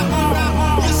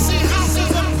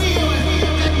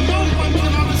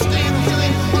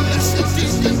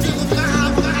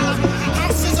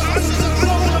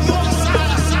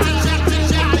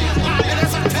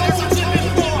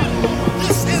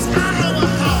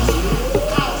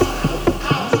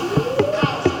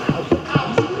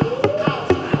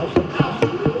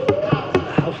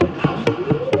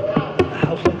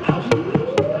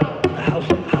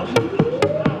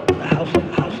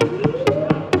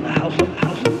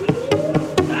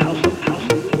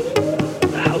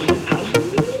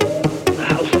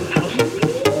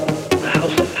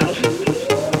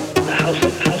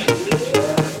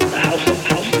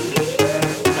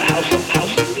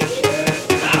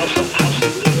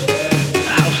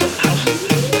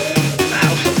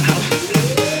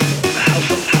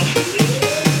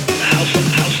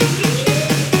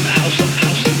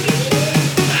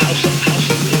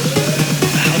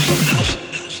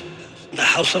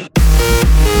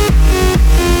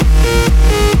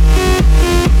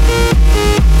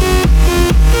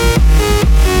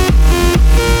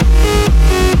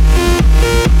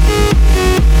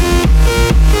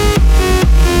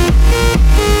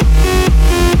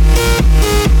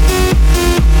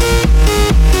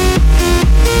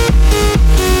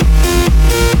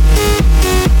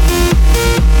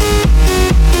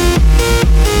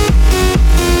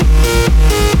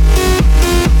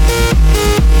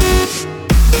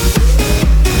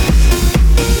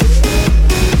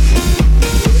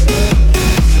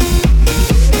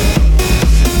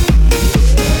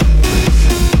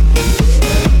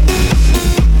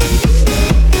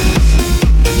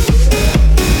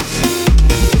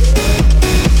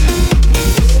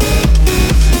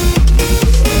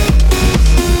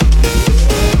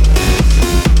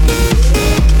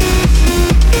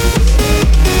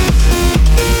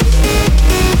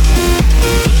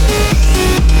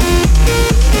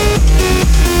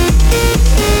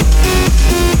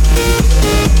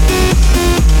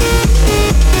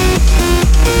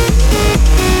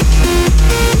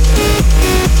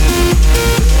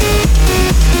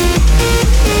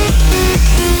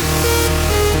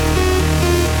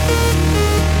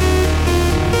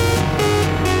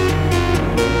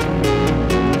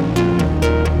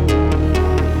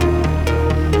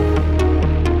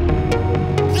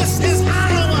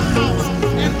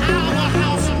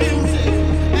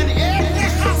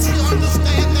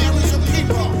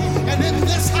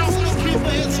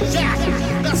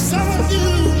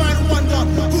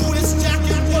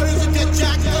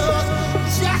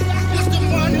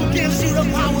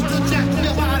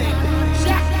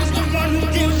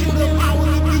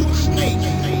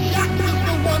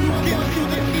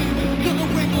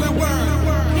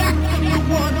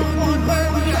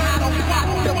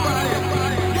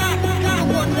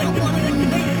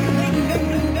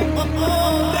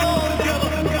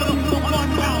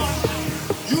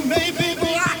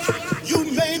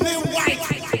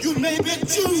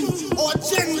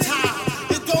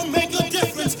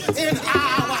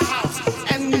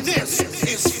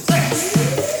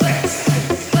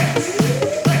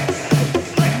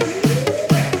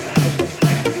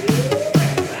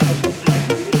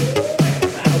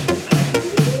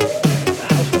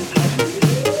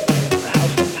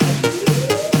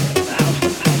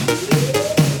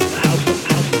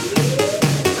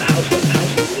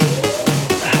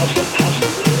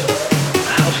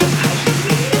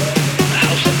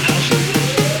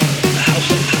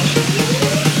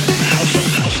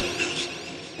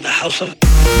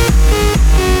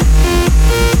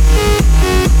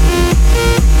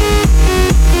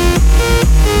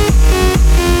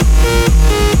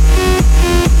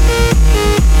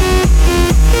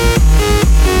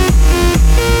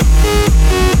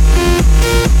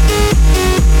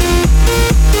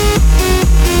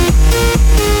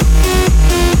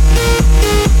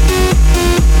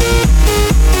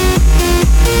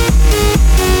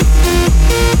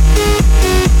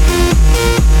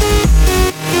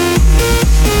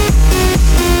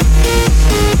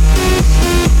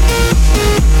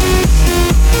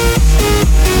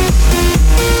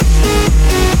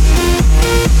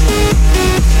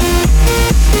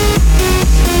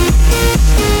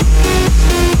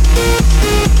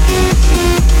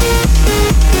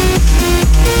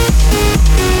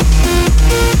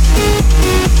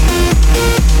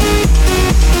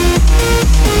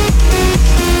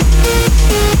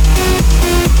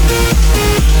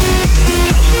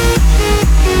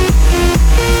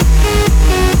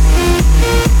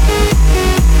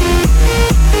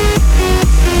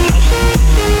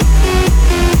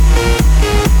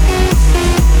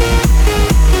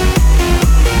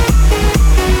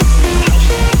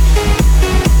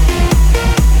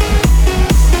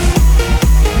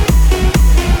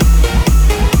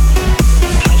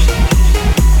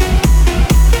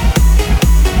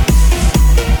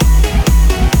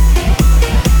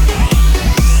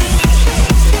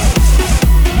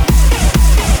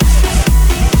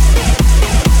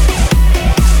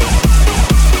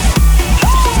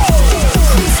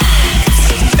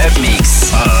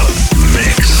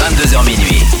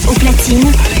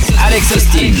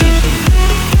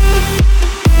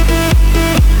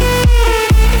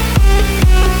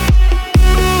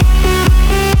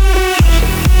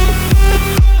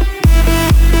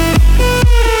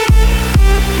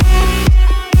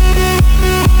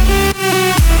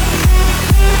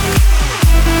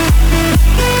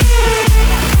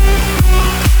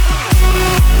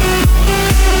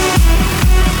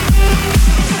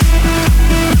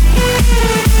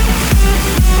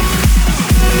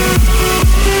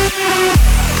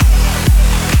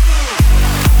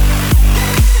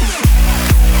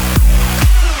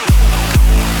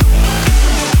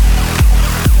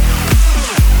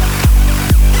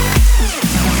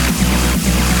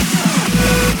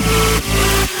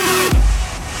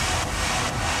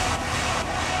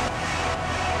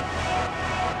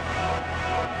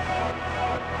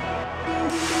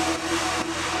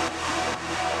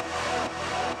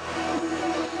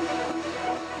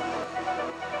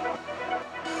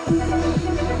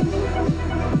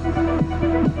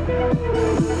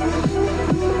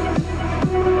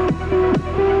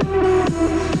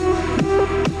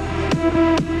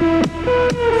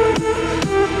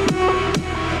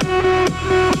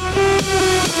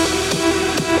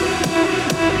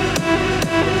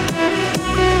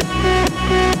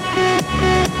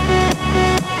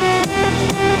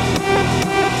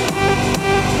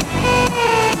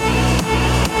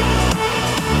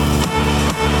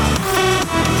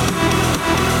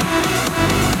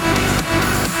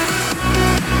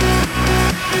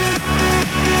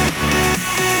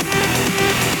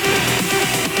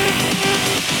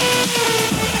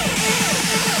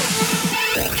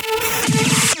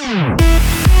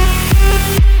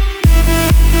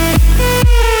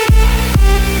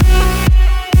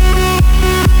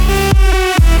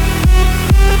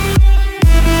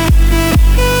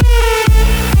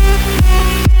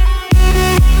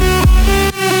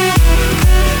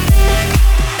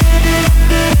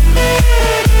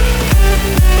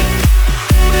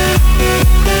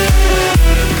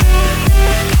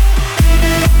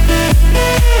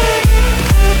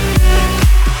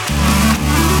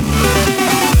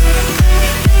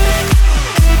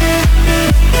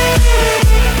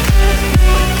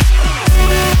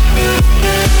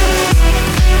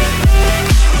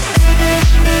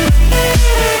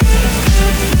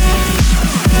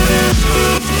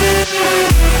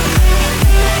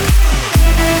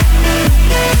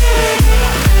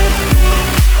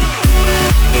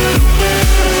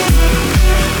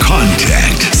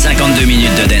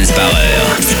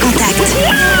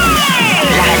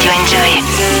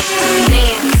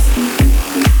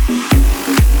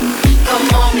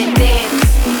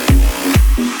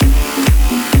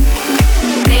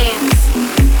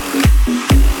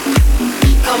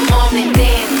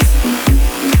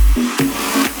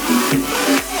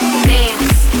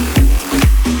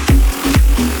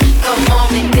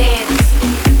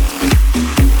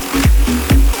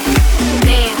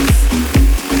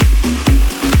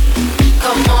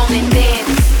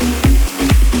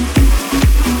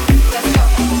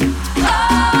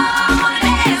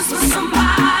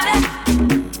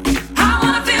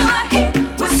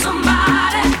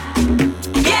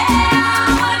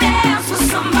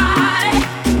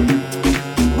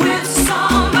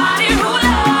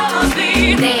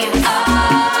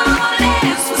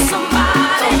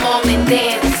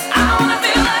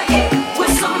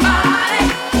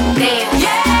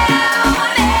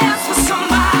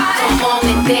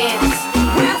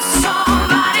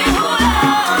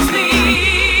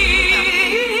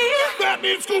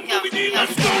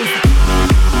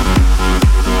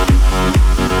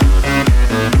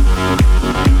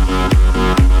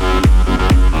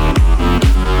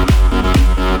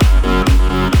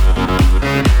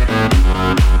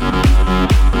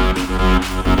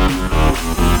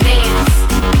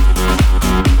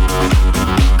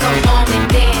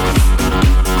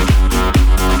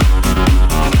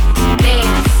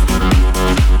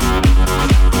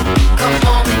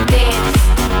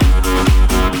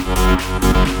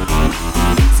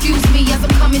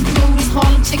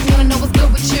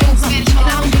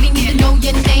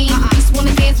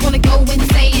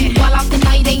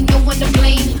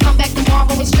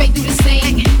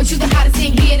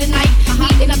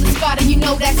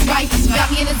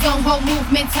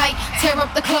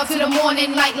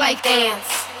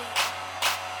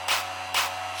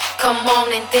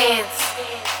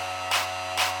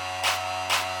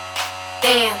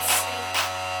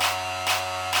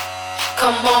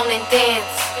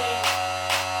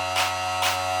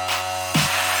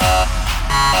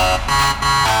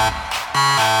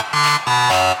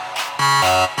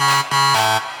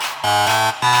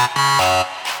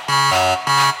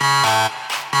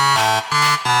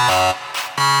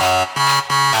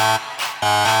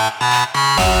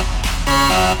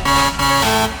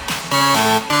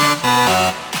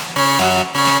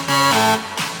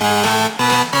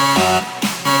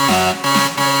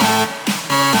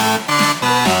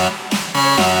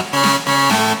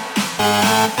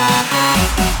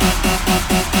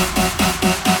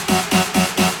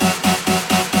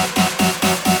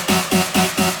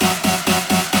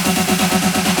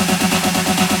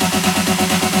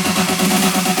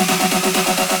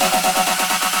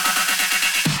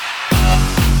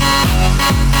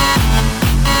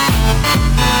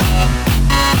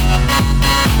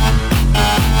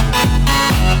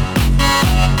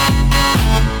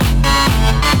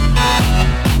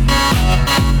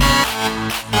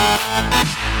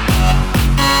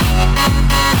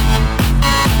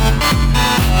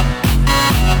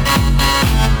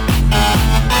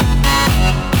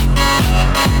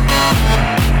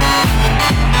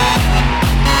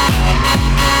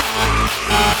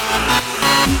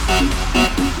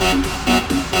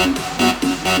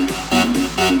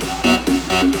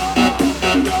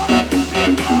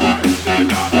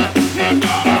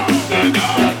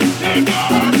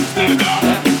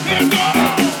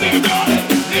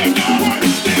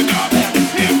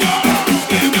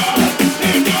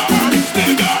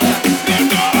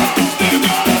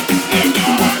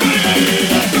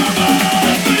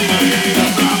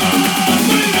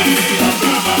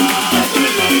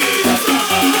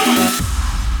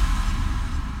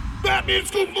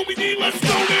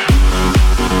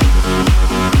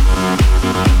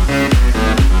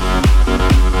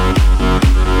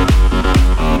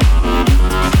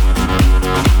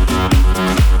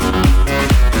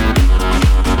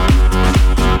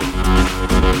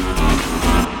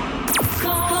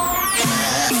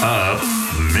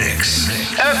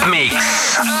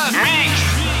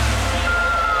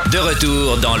De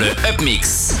retour dans le Up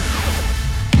Mix.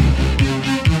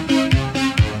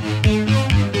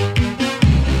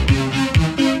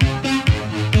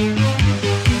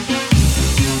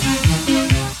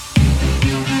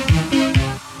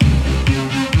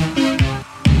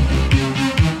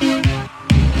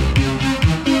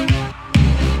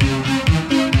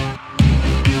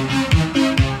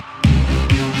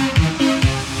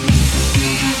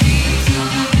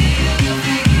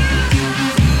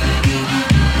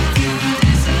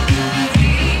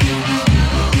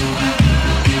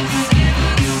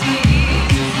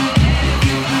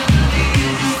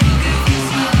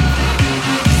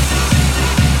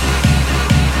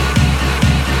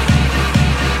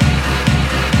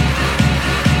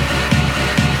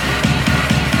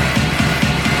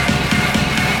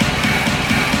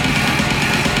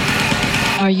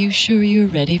 Are you sure you're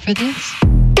ready for this?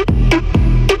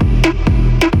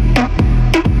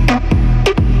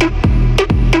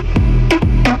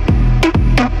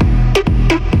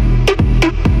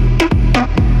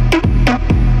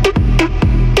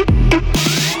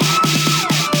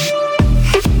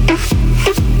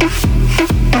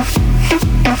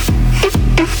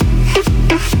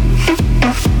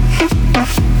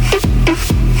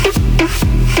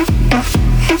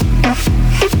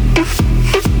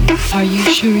 Are you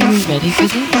sure you're ready for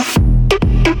this?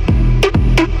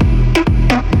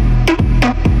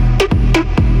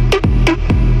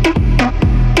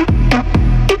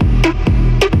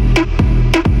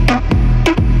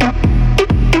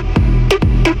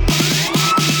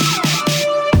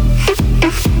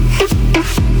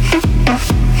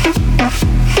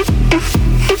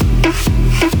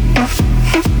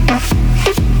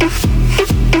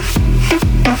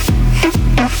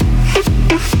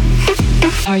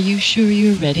 Are you sure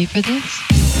you're ready for this?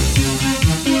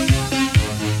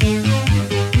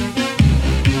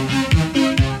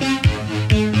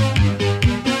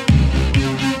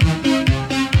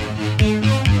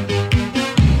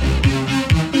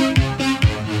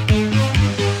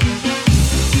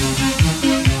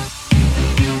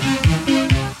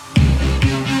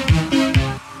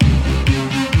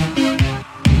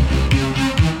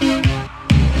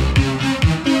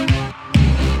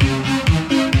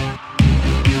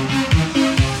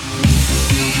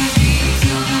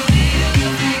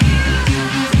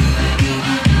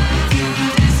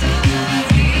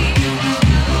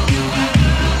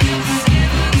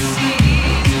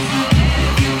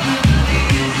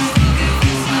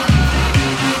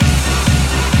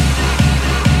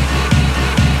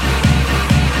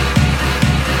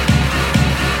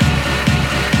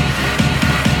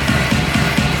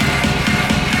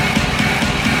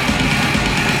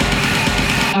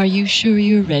 Are you sure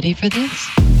you're ready for this?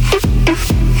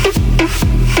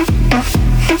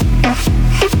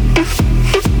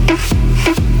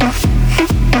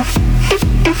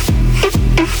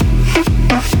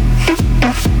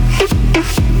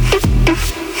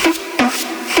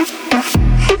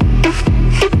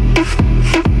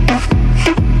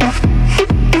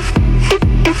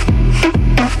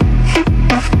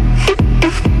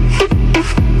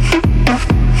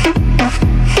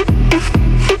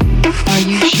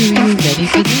 Are you sure you're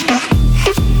ready for this?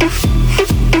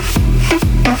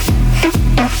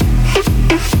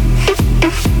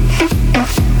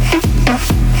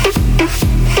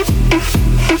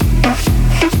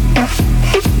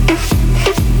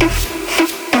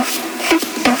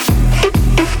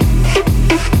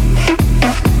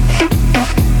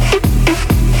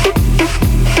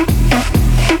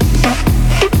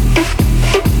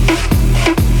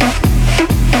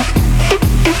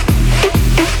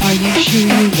 Are you sure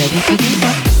you're ready for this?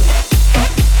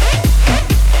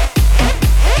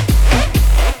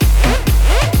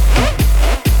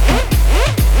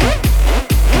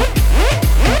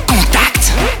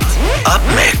 Contact. Up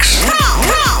Mix.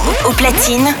 Au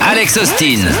platine, Alex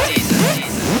Austin.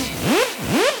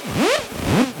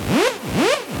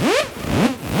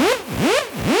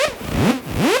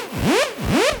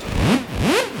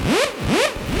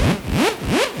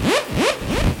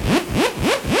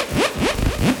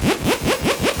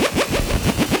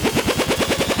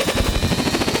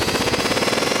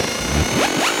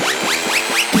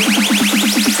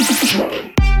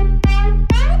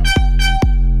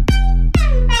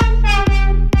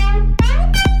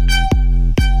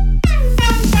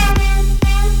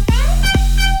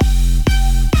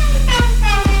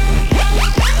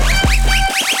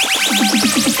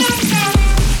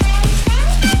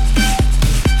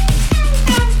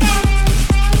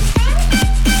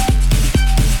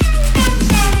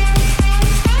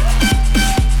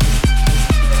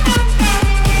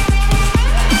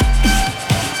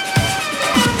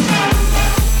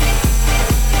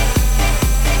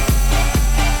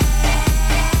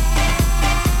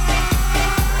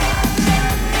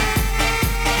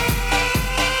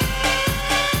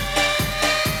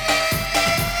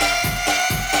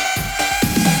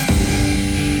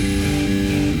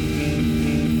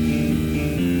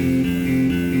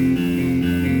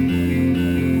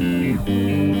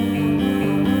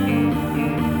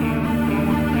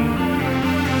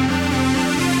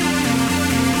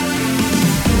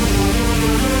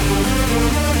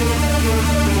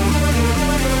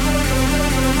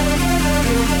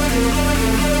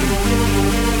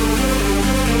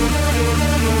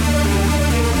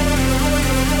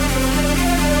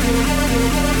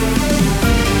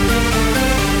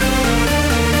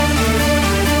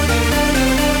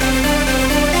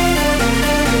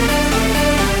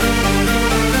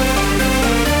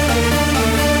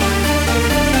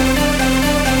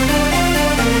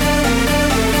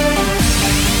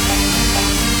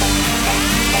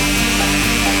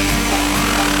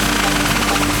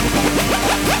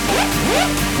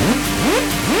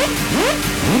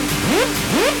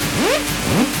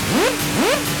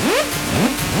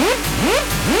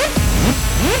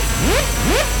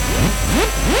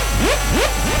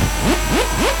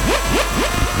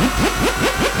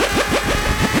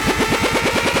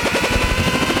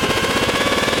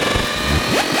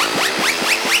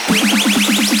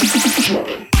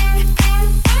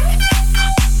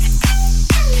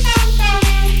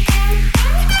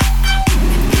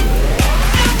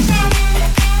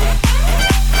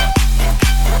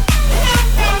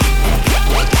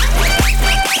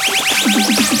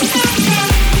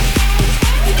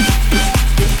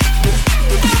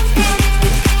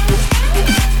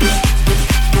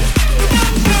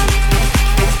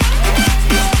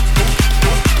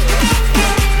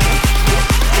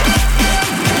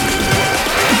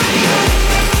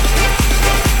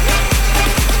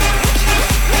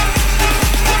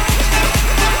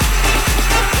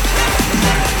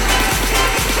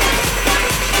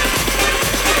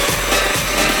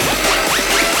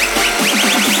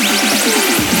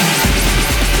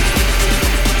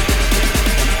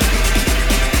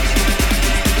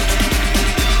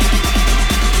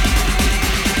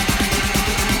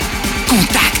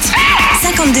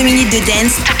 52 minutes de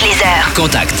dance toutes les heures.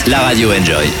 Contact la radio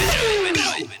Enjoy.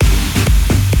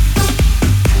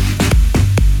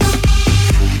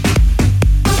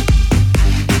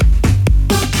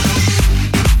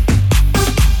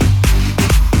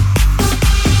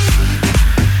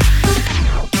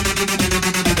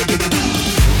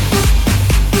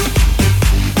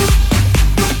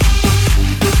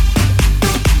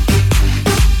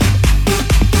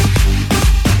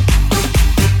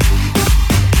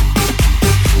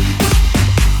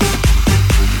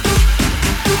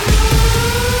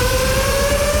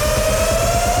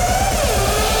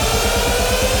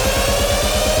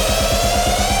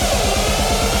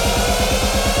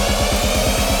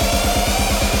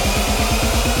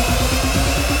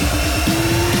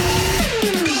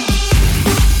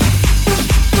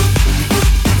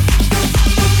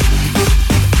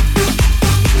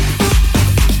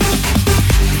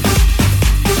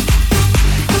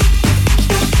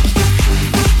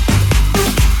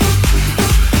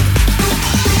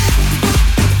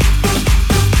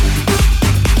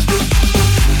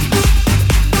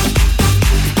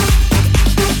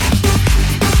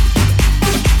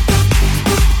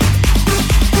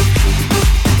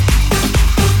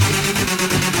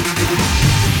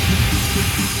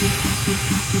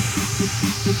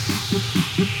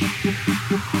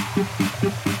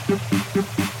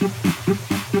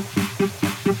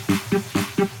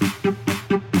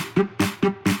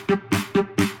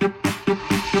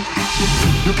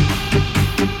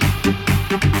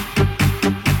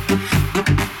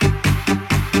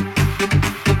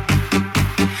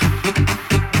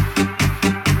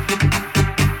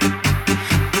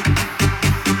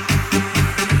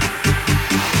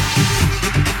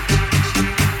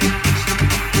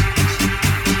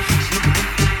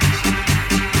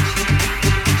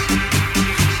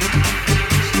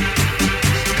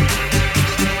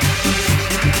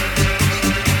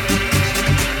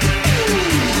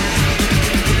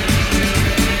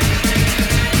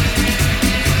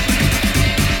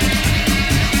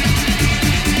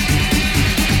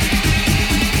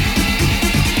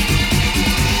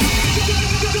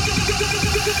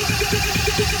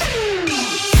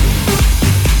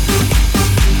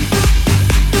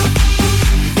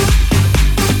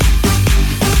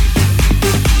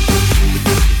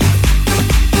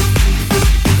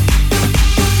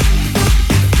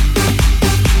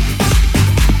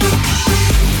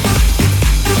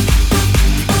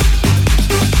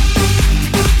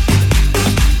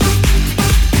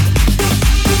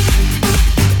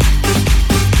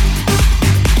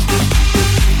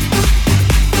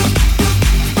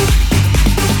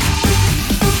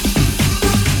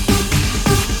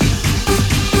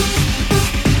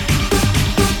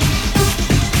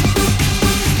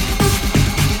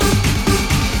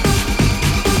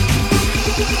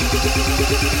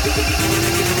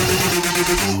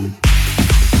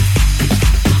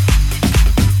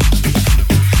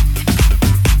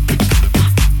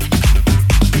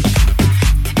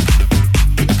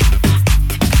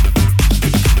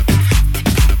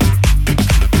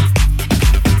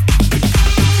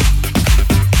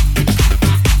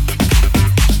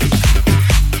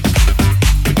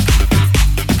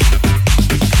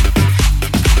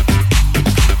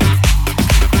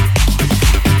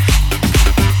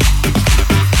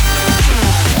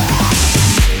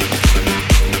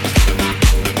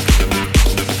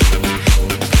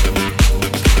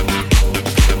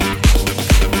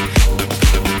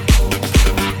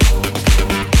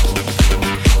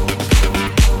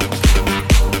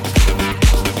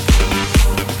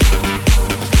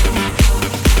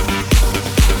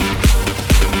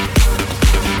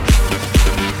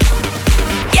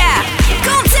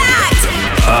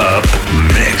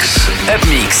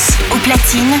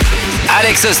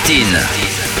 Alex Austin.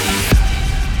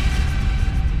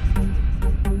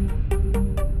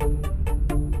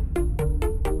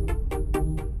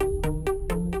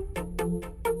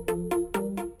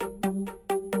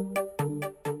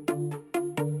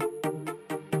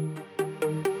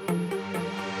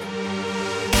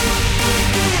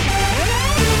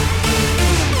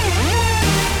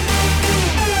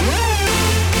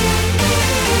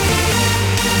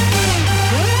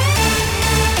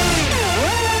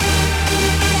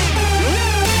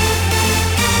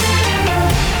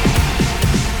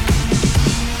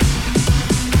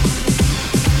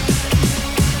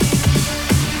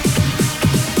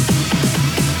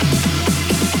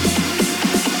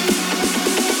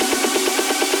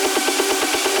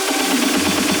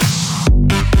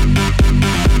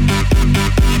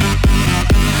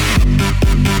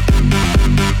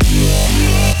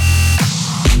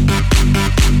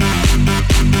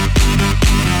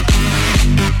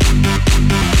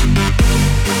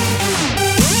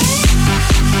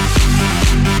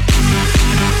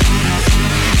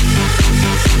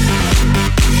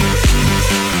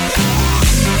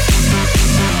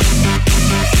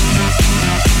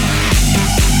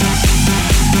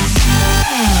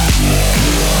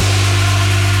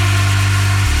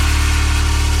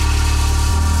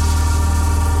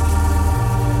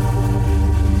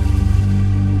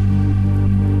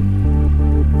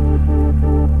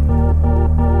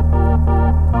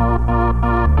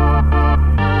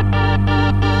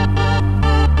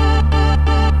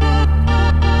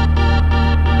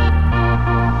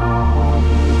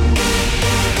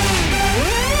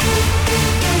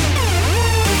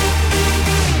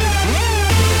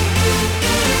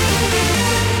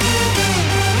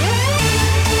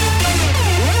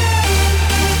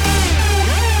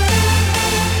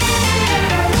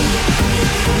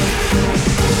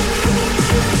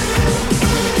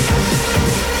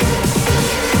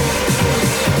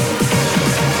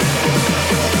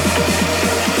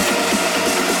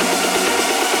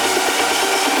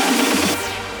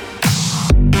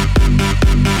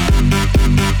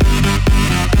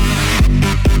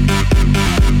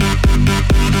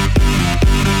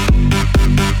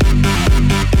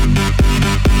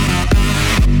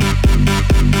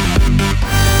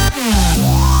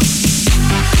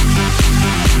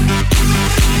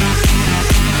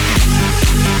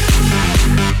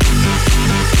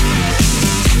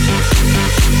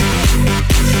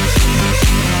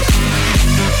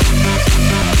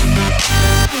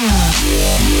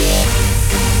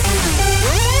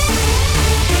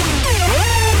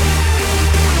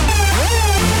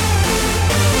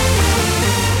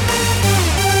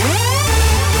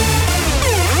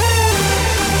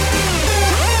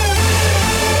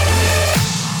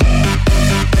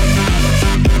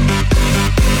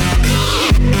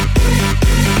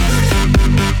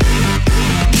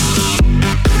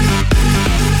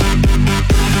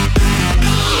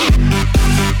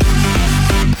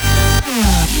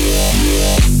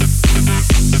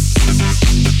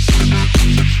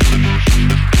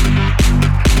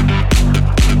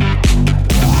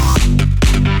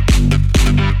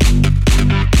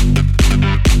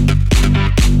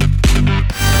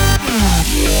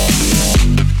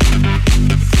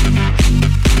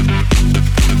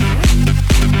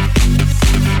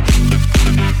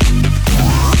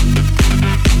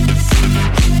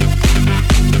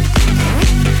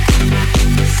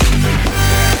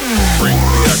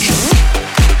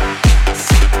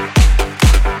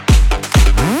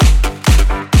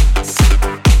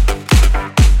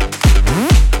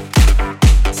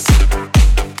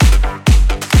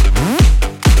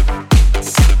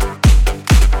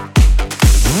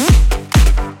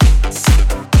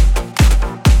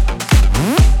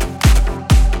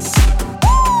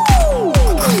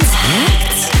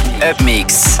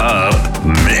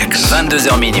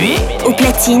 22h minuit. Au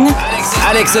platine,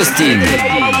 Alex Austin.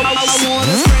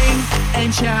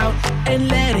 And shout and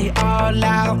let it all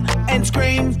out, and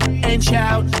scream and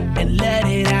shout and let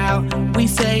it out. We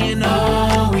saying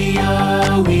oh, we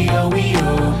oh, we oh, we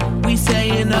oh. We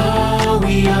saying oh,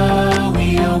 we oh,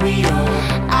 we oh, we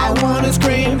oh. I wanna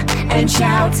scream and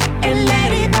shout and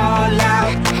let it all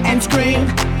out, and scream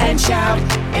and shout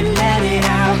and let it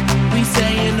out. We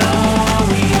saying oh,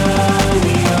 we oh,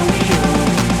 we oh, we oh.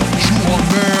 You are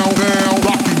now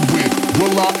rocking with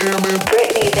Will I Am in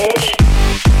Britney, bitch.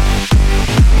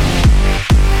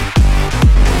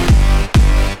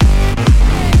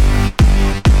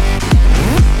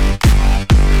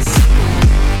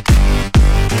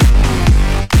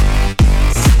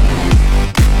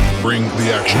 Bring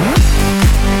the action.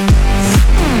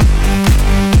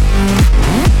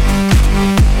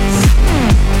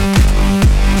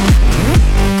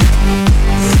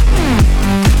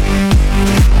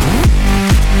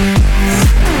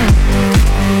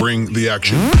 Bring the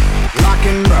action. Rock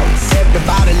and roll,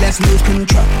 everybody let's lose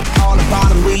control. All the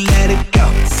bottom we let it go.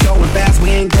 Going fast, we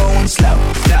ain't going slow.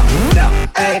 No,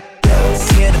 hey,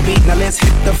 hear the beat, now let's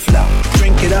hit the flow.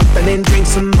 Drink it up and then drink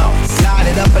some more. Light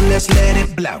it up and let's let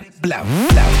it blow.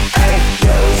 Hey,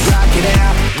 rock it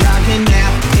out, rock it now.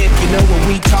 If you know what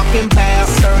we talking about,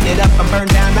 turn it up and burn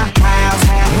down the house.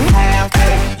 Hey,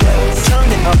 turn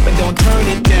it up and don't turn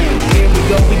it down. Here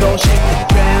we go shake the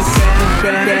ground.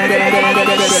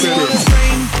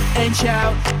 Scream and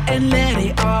shout and let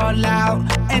it all out,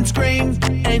 and scream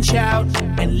and shout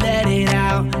and let it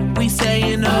out. We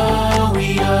saying oh,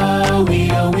 we oh,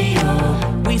 we oh, we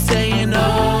oh. We saying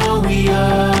oh, we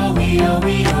oh, we oh,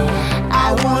 we oh.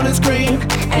 I wanna scream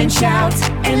and shout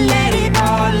and let it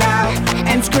all out,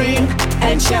 and scream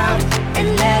and shout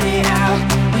and let it out.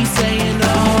 We saying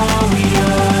oh, we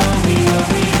oh, we oh,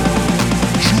 we oh.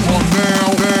 You are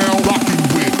now rocking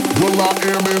with Will I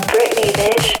Am in Britney,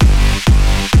 bitch.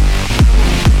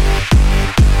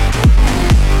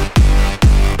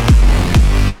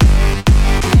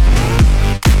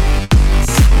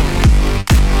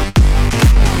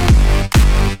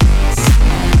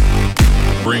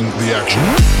 Bring the action.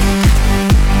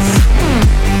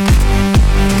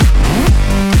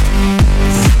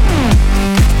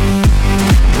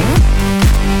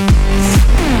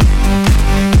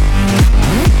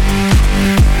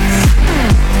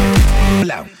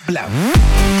 Blow.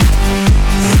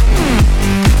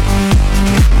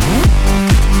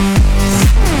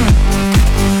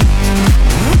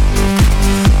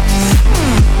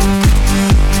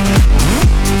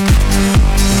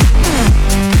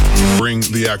 Bring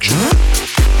the action.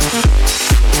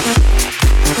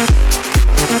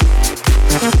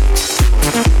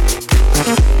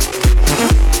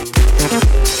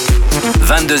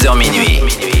 22h minuit.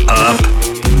 Up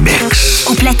Mix.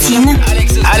 au platine,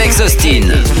 Alex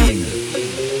Austin.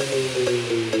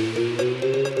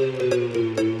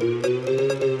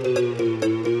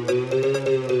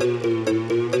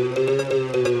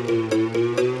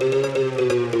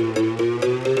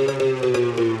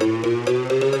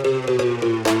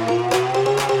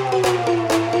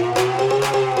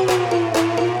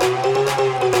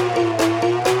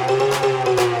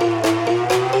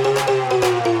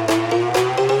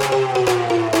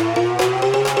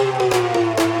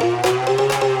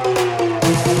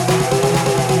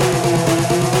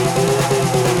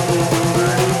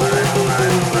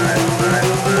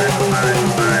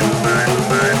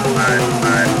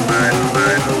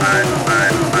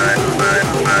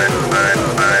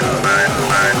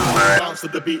 To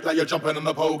the beat like you're jumping on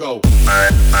the pogo.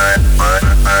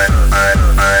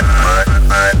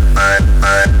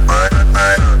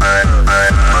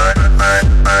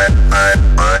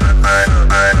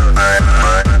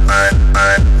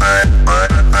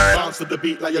 Bounce to the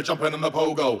beat like you're jumping on the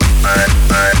pogo.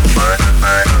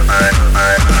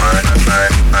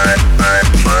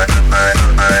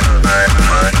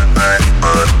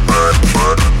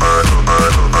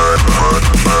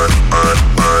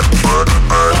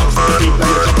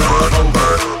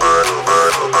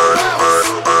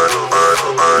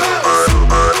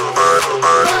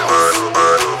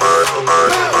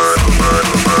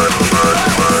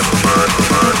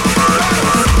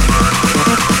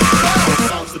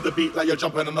 Like you're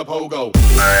jumping on the pogo.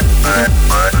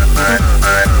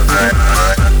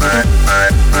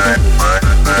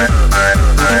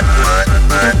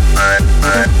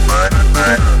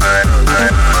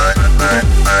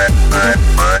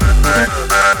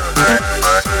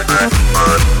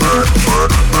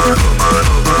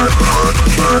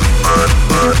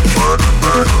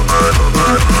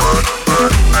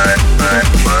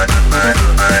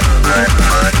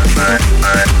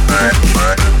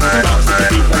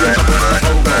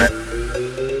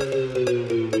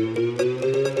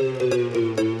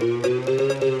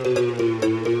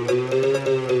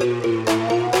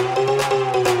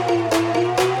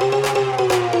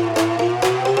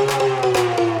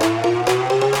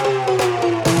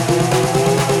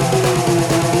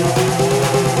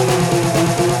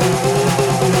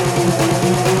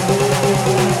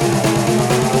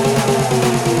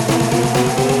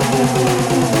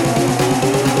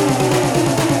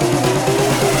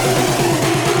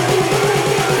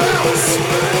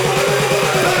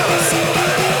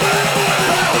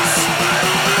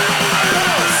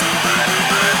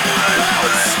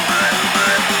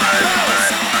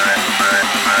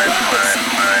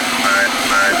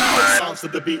 to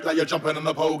the beat like you're jumping on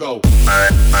the pogo. Bounce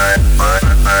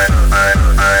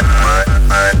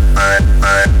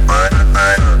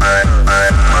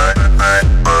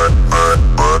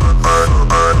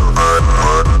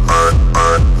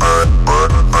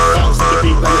to the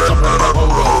beat like you're jumping on the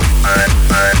pogo.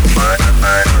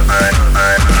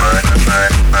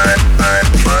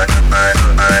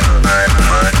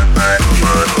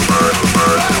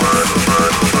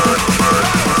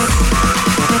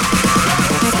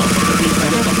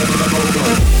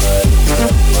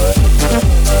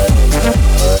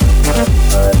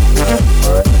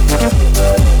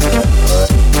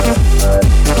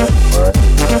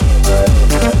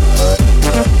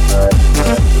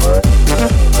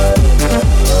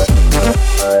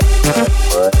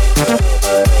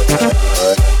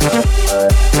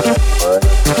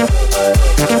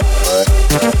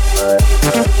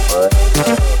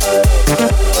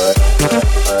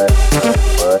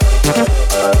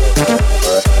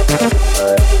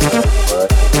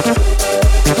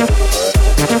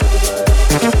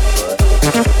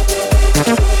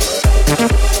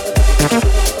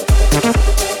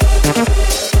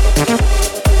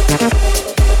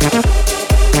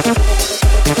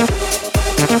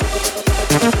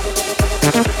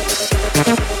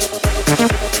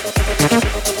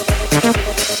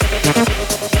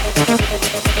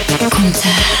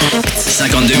 Contact.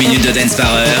 52 minutes de dance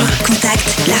par heure.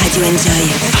 Contact, la radio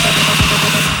Enjoy.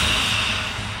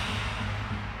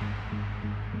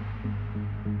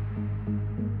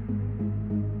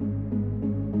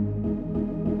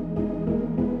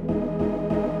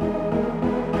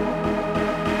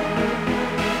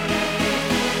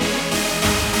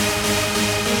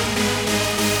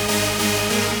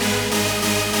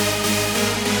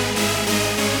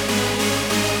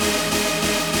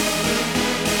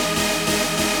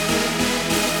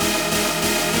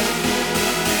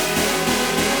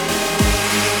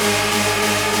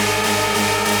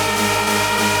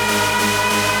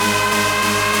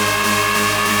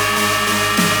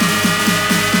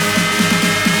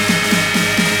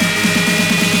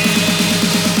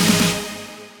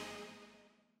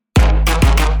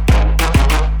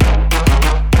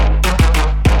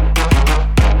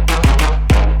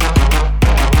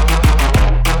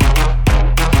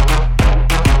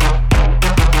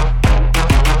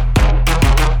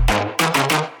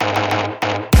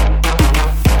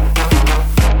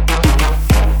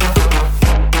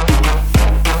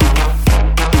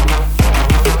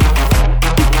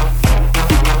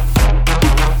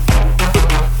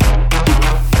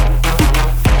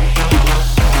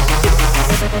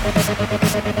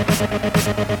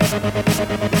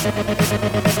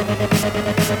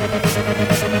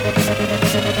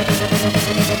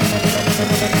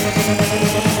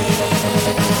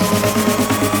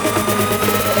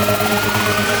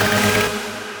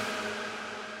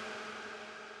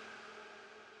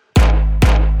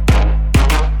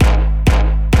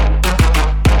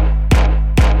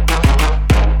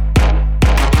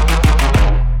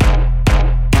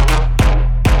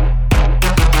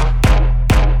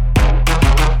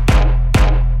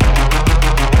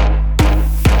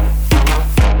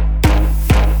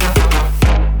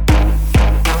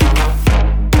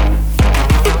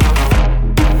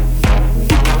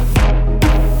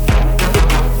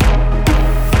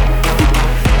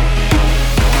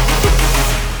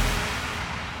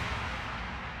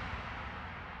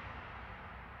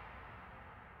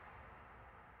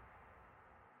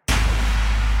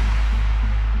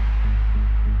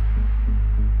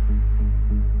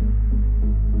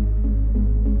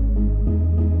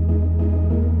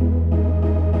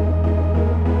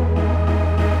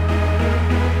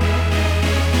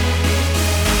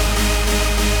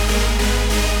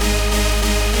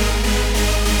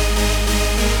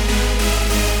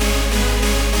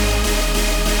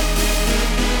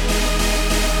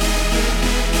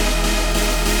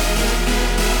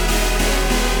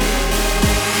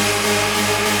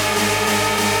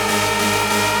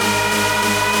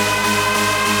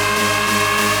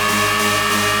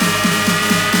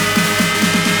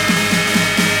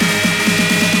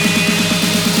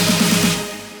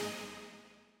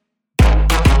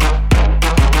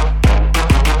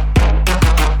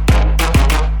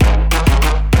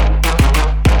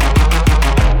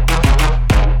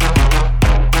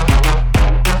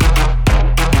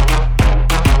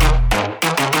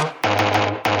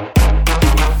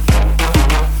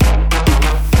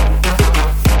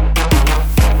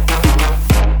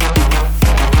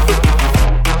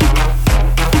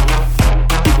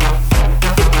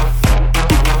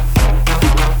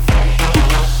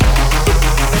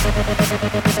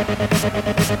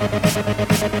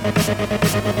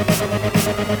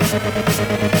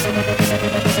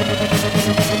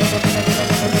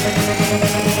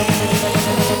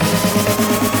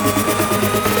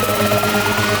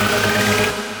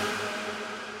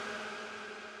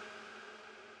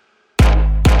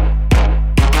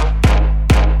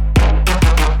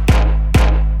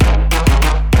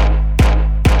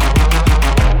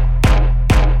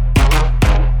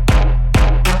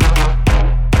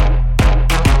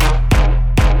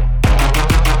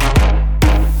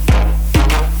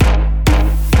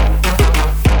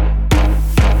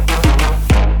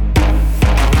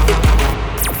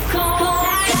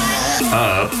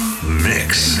 Up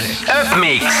Mix. Up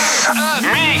Mix.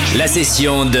 La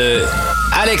session de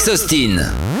Alex Austin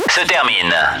se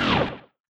termine.